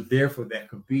Jordan. So therefore, that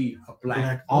could be a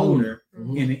black owner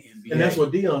in the NBA. And that's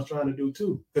what Dion's trying to do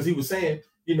too. Because he was saying,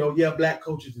 black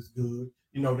coaches is good.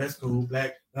 That's cool.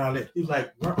 Black and all that. He was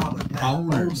like, where are the black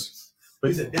owners? But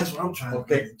he said, that's what I'm trying to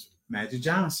get into. Magic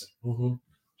Johnson.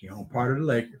 He owned part of the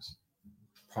Lakers,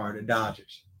 part of the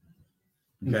Dodgers.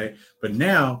 Okay. But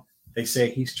now they say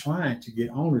he's trying to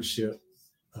get ownership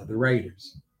of the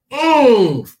Raiders.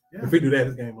 Yeah. If we do that,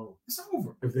 it's game over. It's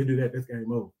over. If they do that, it's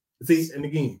game over. See, and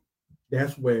again,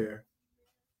 that's where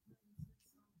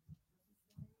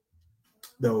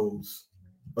those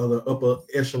other upper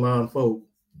echelon folk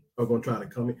are going to try to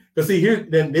come in. Because see,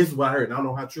 this is what I heard, and I don't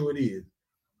know how true it is.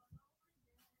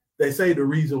 They say the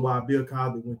reason why Bill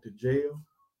Cosby went to jail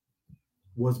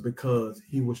was because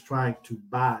he was trying to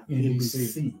buy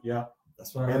NBC. Yeah,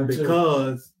 that's what I heard. And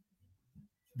because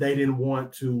they didn't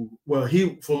want to,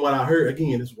 from what I heard,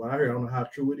 again, this is what I heard, I don't know how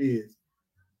true it is,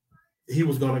 he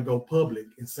was going to go public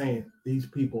and saying, these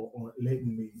people aren't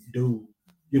letting me do,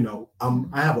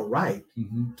 I have a right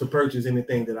to purchase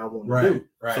anything that I want to do.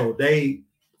 Right. So they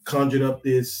conjured up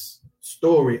this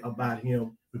story about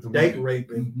him date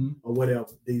raping or whatever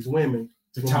these women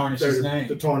to tarnish his name.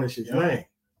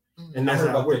 And that's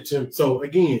how it works too. So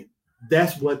again,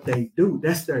 that's what they do.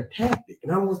 That's their tactic.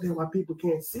 And I don't understand why people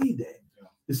can't see that.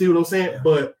 You see what I'm saying? Yeah.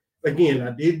 But again,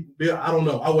 I don't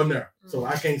know. I wasn't there. So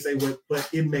I can't say what, but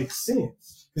it makes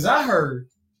sense. Because I heard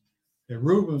that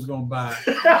Ruben was going to buy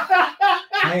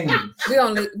Hanes. We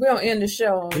don't end the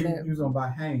show on that. He was going to buy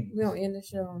Hanes. We don't end the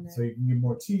show on that. So you can get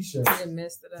more T-shirts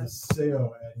messed it up. to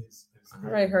sell at his all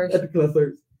right, Hershey. At the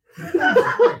concerts.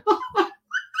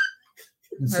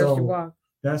 Hershey Walk.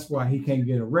 That's why he can't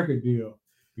get a record deal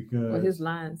because his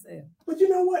line sell. But you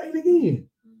know what? And again,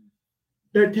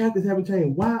 their tactics haven't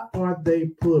changed. Why are they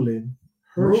pulling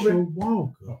Herschel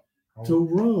Walker to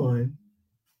run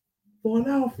for an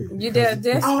office? You're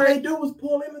desperate. All they do is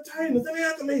pull entertainers and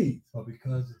athletes. Well,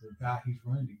 because of the guy he's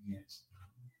running against,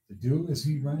 the dude is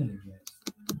he running against,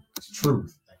 it's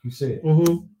truth, like you said.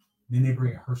 Then they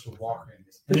bring Herschel Walker in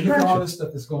this. And look at all this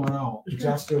stuff that's going on. But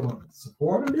y'all still want to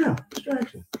support him? Yeah,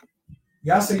 distraction.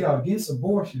 Y'all say y'all against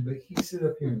abortion, but he sit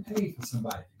up here and pay for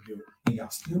somebody to do it. And y'all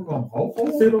still gonna vote for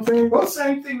him? See what I'm saying? Well,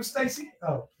 same thing with Stacey.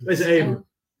 Stacey Abrams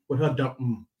with her dump.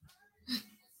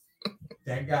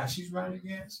 That guy she's running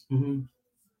against,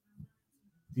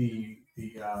 they're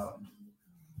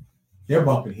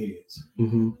bumping heads.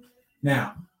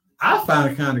 Now, I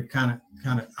find it kind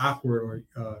of awkward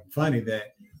or funny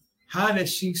that how did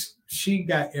she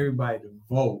got everybody to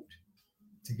vote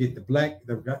to get the black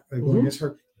that go against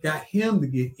her, got him to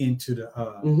get into the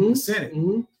Senate.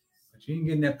 But she ain't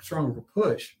getting that strong of a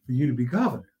push for you to be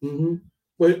governor.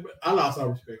 But I lost all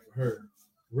respect for her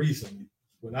recently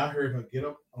when I heard her get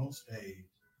up on stage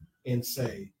and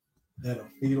say that a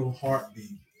fetal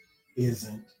heartbeat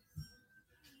isn't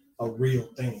a real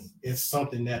thing. It's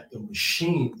something that the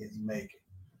machine is making.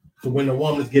 So when the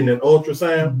woman is getting an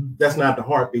ultrasound, that's not the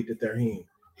heartbeat that they're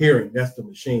hearing. That's the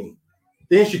machine.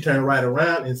 Then she turned right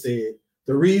around and said,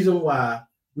 the reason why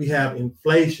we have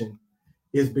inflation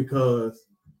is because,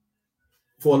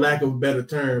 for lack of a better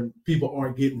term, people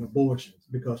aren't getting abortions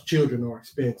because children are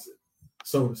expensive,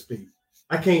 so to speak.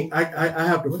 I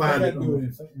have to find it.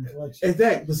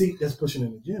 Exactly. But see, that's pushing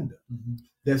an agenda.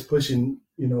 That's pushing,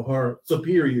 her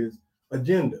superior's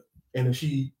agenda. And if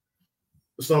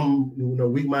some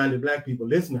weak-minded black people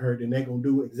listen to her, then they're gonna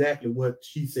do exactly what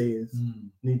she says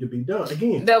need to be done.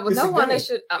 Again, there was no one that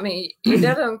should. I mean, it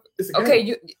doesn't.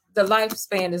 Okay, the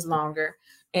lifespan is longer,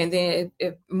 and then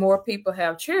if more people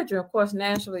have children, of course,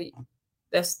 naturally,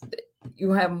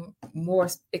 you have more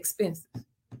expenses,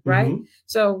 right?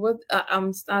 So what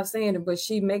I'm not saying it, but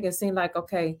she make it seem like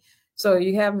okay. So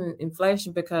you having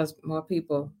inflation because more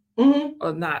people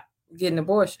are not getting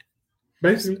abortion.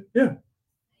 Basically, yeah.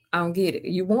 I don't get it.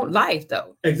 You want life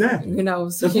though. Exactly. You know,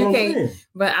 so That's you what I'm can't. saying.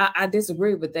 But I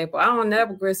disagree with that. But I don't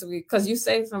never agree with because you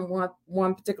say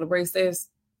one particular race says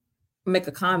make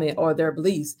a comment or their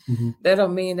beliefs. That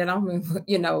don't mean that I'm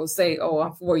say, oh,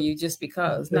 I'm for you just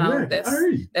because. No,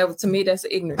 Exactly. to me that's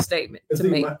an ignorant statement to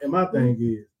make. My thing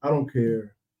is, I don't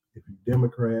care if you're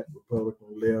Democrat, Republican,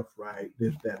 left, right,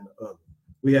 this, that, and the other.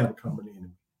 We have a common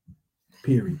enemy.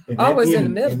 Period. And always in the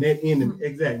middle. And that enemy,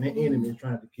 exactly. That enemy is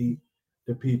trying to keep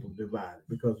the people divided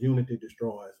because unity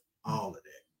destroys all of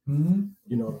that.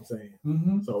 You know what I'm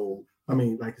saying? So, I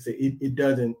mean, like I said, it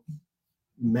doesn't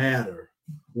matter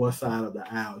what side of the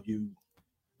aisle you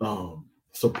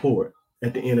support.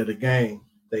 At the end of the game,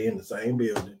 they in the same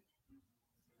building.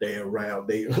 They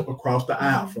across the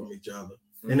aisle from each other,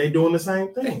 and they doing the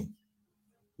same thing.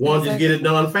 One just get it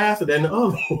done faster than the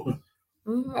other one.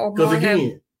 Because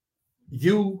again,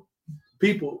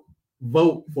 people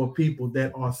vote for people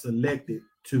that are selected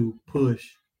to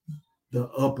push the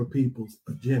upper people's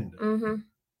agenda.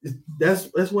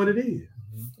 That's what it is.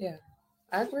 Yeah,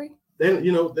 I agree. Then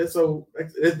that's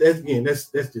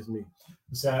just me.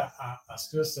 So I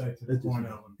still say to the point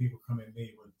of when people come at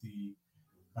me with the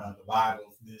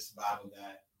Bible this, Bible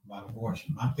that, about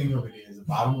abortion. My thing of it is, the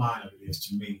bottom line of it is,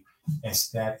 to me, it's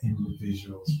that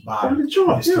individual's body.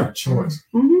 It's their choice.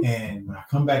 And when I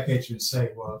come back at you and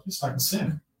say, well, just like a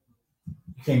sinner,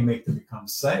 you can't make them become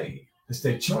saved. It's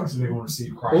their choice if they want to see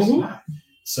Christ or not.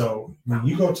 So when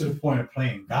you go to the point of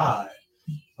playing God,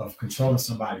 of controlling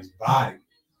somebody's body,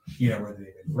 whether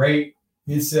they've been raped,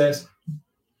 incest,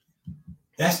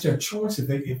 that's their choice.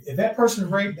 If that person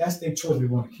is raped, that's their choice. They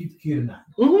want to keep the kid or not.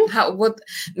 How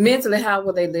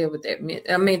will they live with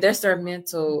that? I mean, that's their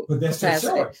mental. But that's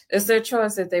capacity. their choice. It's their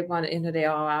choice if they want to. They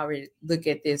all already look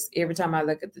at this. Every time I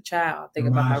look at the child, think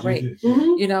about my rape.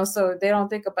 So they don't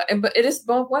think about it. But it is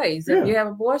both ways. If you have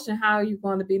abortion, how are you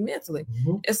going to be mentally?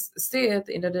 It's still at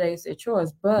the end of the day, it's their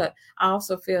choice. But I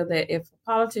also feel that if a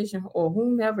politician or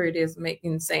whomever it is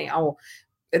saying, oh,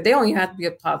 they don't even have to be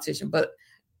a politician, but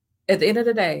at the end of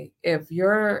the day, if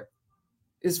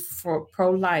is for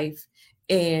pro-life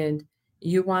and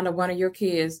you want one of your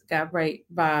kids got raped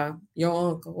by your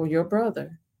uncle or your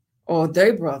brother or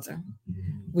their brother,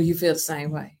 will you feel the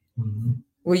same way?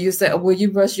 Will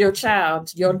you rush your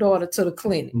daughter to the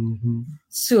clinic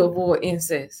to avoid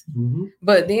incest?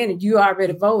 But then you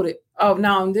already voted, oh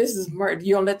no, this is murder.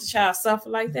 You don't let the child suffer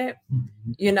like that.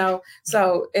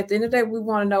 So at the end of the day, we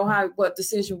want to know what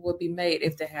decision will be made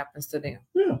if that happens to them.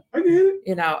 Yeah, I get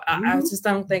it. I just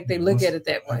don't think they look at it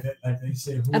that way. Like they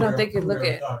say, I don't think you look at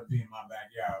it. Thought it'd be in my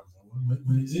backyard.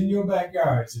 When it's in your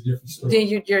backyard, it's a different story.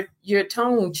 Then your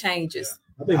tone changes.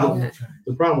 I think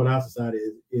the problem with our society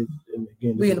is and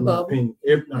again, this is my opinion.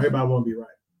 Everybody want to be right.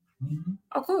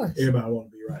 Of course, everybody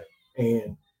want to be right,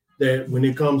 and that when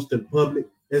it comes to the public,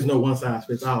 there's no one size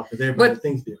fits all because everybody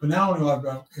thinks different. But not only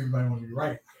everybody want to be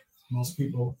right, most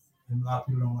people and a lot of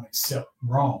people don't want to accept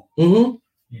wrong. And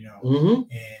you know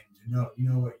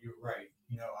what, you're right.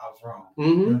 I was wrong.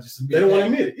 They don't want to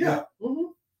admit it. Yeah.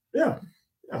 Yeah.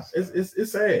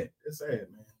 It's sad. It's sad,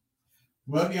 man.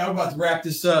 Well, I'm about to wrap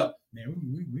this up. Man,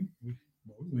 we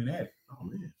went at it. Oh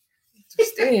man.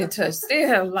 Still in touch. Still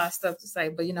have a lot of stuff to say,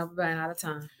 but we're running out of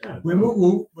time. We're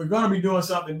going to be doing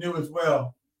something new as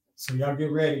well. So y'all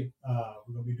get ready.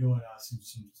 We're going to be doing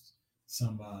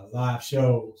some live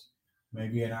shows,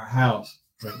 maybe in our house,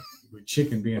 with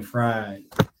chicken being fried,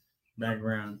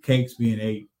 background cakes being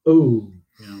ate. Ooh.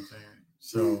 You know what I'm saying?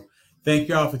 So thank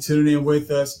y'all for tuning in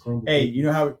with us. Crumble. Hey, you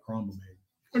know how it crumble, baby.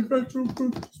 I got your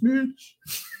snitch.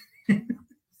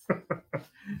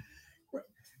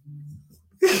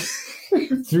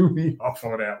 Threw me off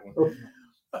on that one.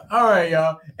 All right,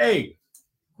 y'all. Hey,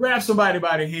 grab somebody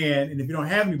by the hand, and if you don't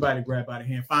have anybody grab by the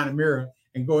hand, find a mirror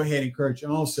and go ahead and encourage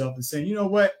your own self and say, you know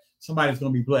what? Somebody's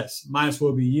going to be blessed. Might as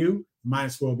well be you. Might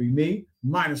as well be me.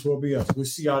 Might as well be us. We'll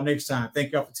see y'all next time.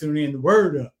 Thank y'all for tuning in. The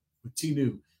Word Up with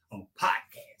T-New on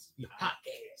podcast.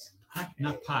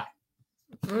 Not pot.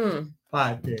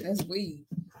 Podcast. That's weed.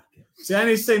 See, I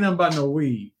didn't say nothing about no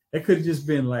weed. It could have just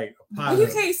been like a pot. You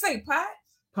can't say pot.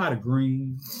 Pot of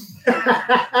greens.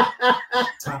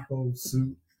 Taco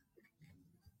soup.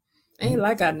 Ain't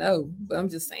like I know, but I'm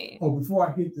just saying. Oh, before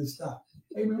I hit this stop.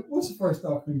 Hey man, what's the first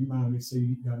thought in your mind when they say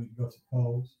y'all need to go to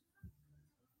polls?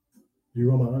 You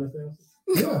want my honest answer?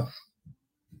 Yeah.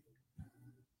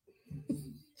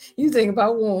 You think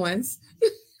about ones.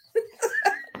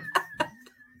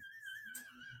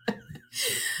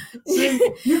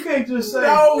 See, you can't just say,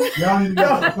 no. Y'all need to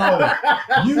go to the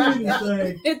polls. You need to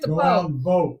say, hit the go poll. out and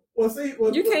vote. Well, see,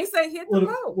 well, You can't say hit the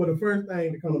vote. Well, the first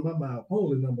thing that comes to my mind,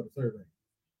 poll is number of the survey.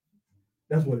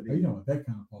 That's what it Oh, is. you know that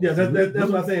kind of poll. Yeah,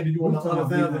 that's what I'm saying. Did you want to We're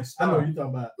talking understand? about I know you're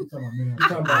talking about. You're talking about You're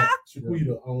talking about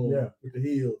Shaquita on Yeah. with the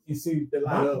heels. You see, They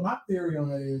light up my theory on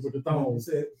that is with the thongs.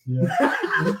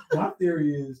 Yeah. My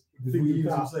theory is if we use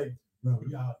top. say, bro,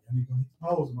 y'all need to hit the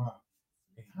polls tomorrow.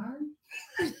 Hey,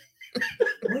 Harry,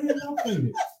 where you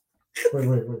located?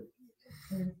 Wait.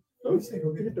 Don't say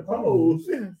go get the polls.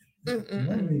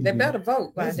 They better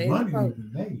vote by That's the money vote. to be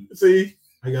made. See,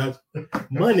 I got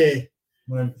money.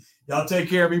 Y'all take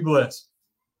care. Be blessed.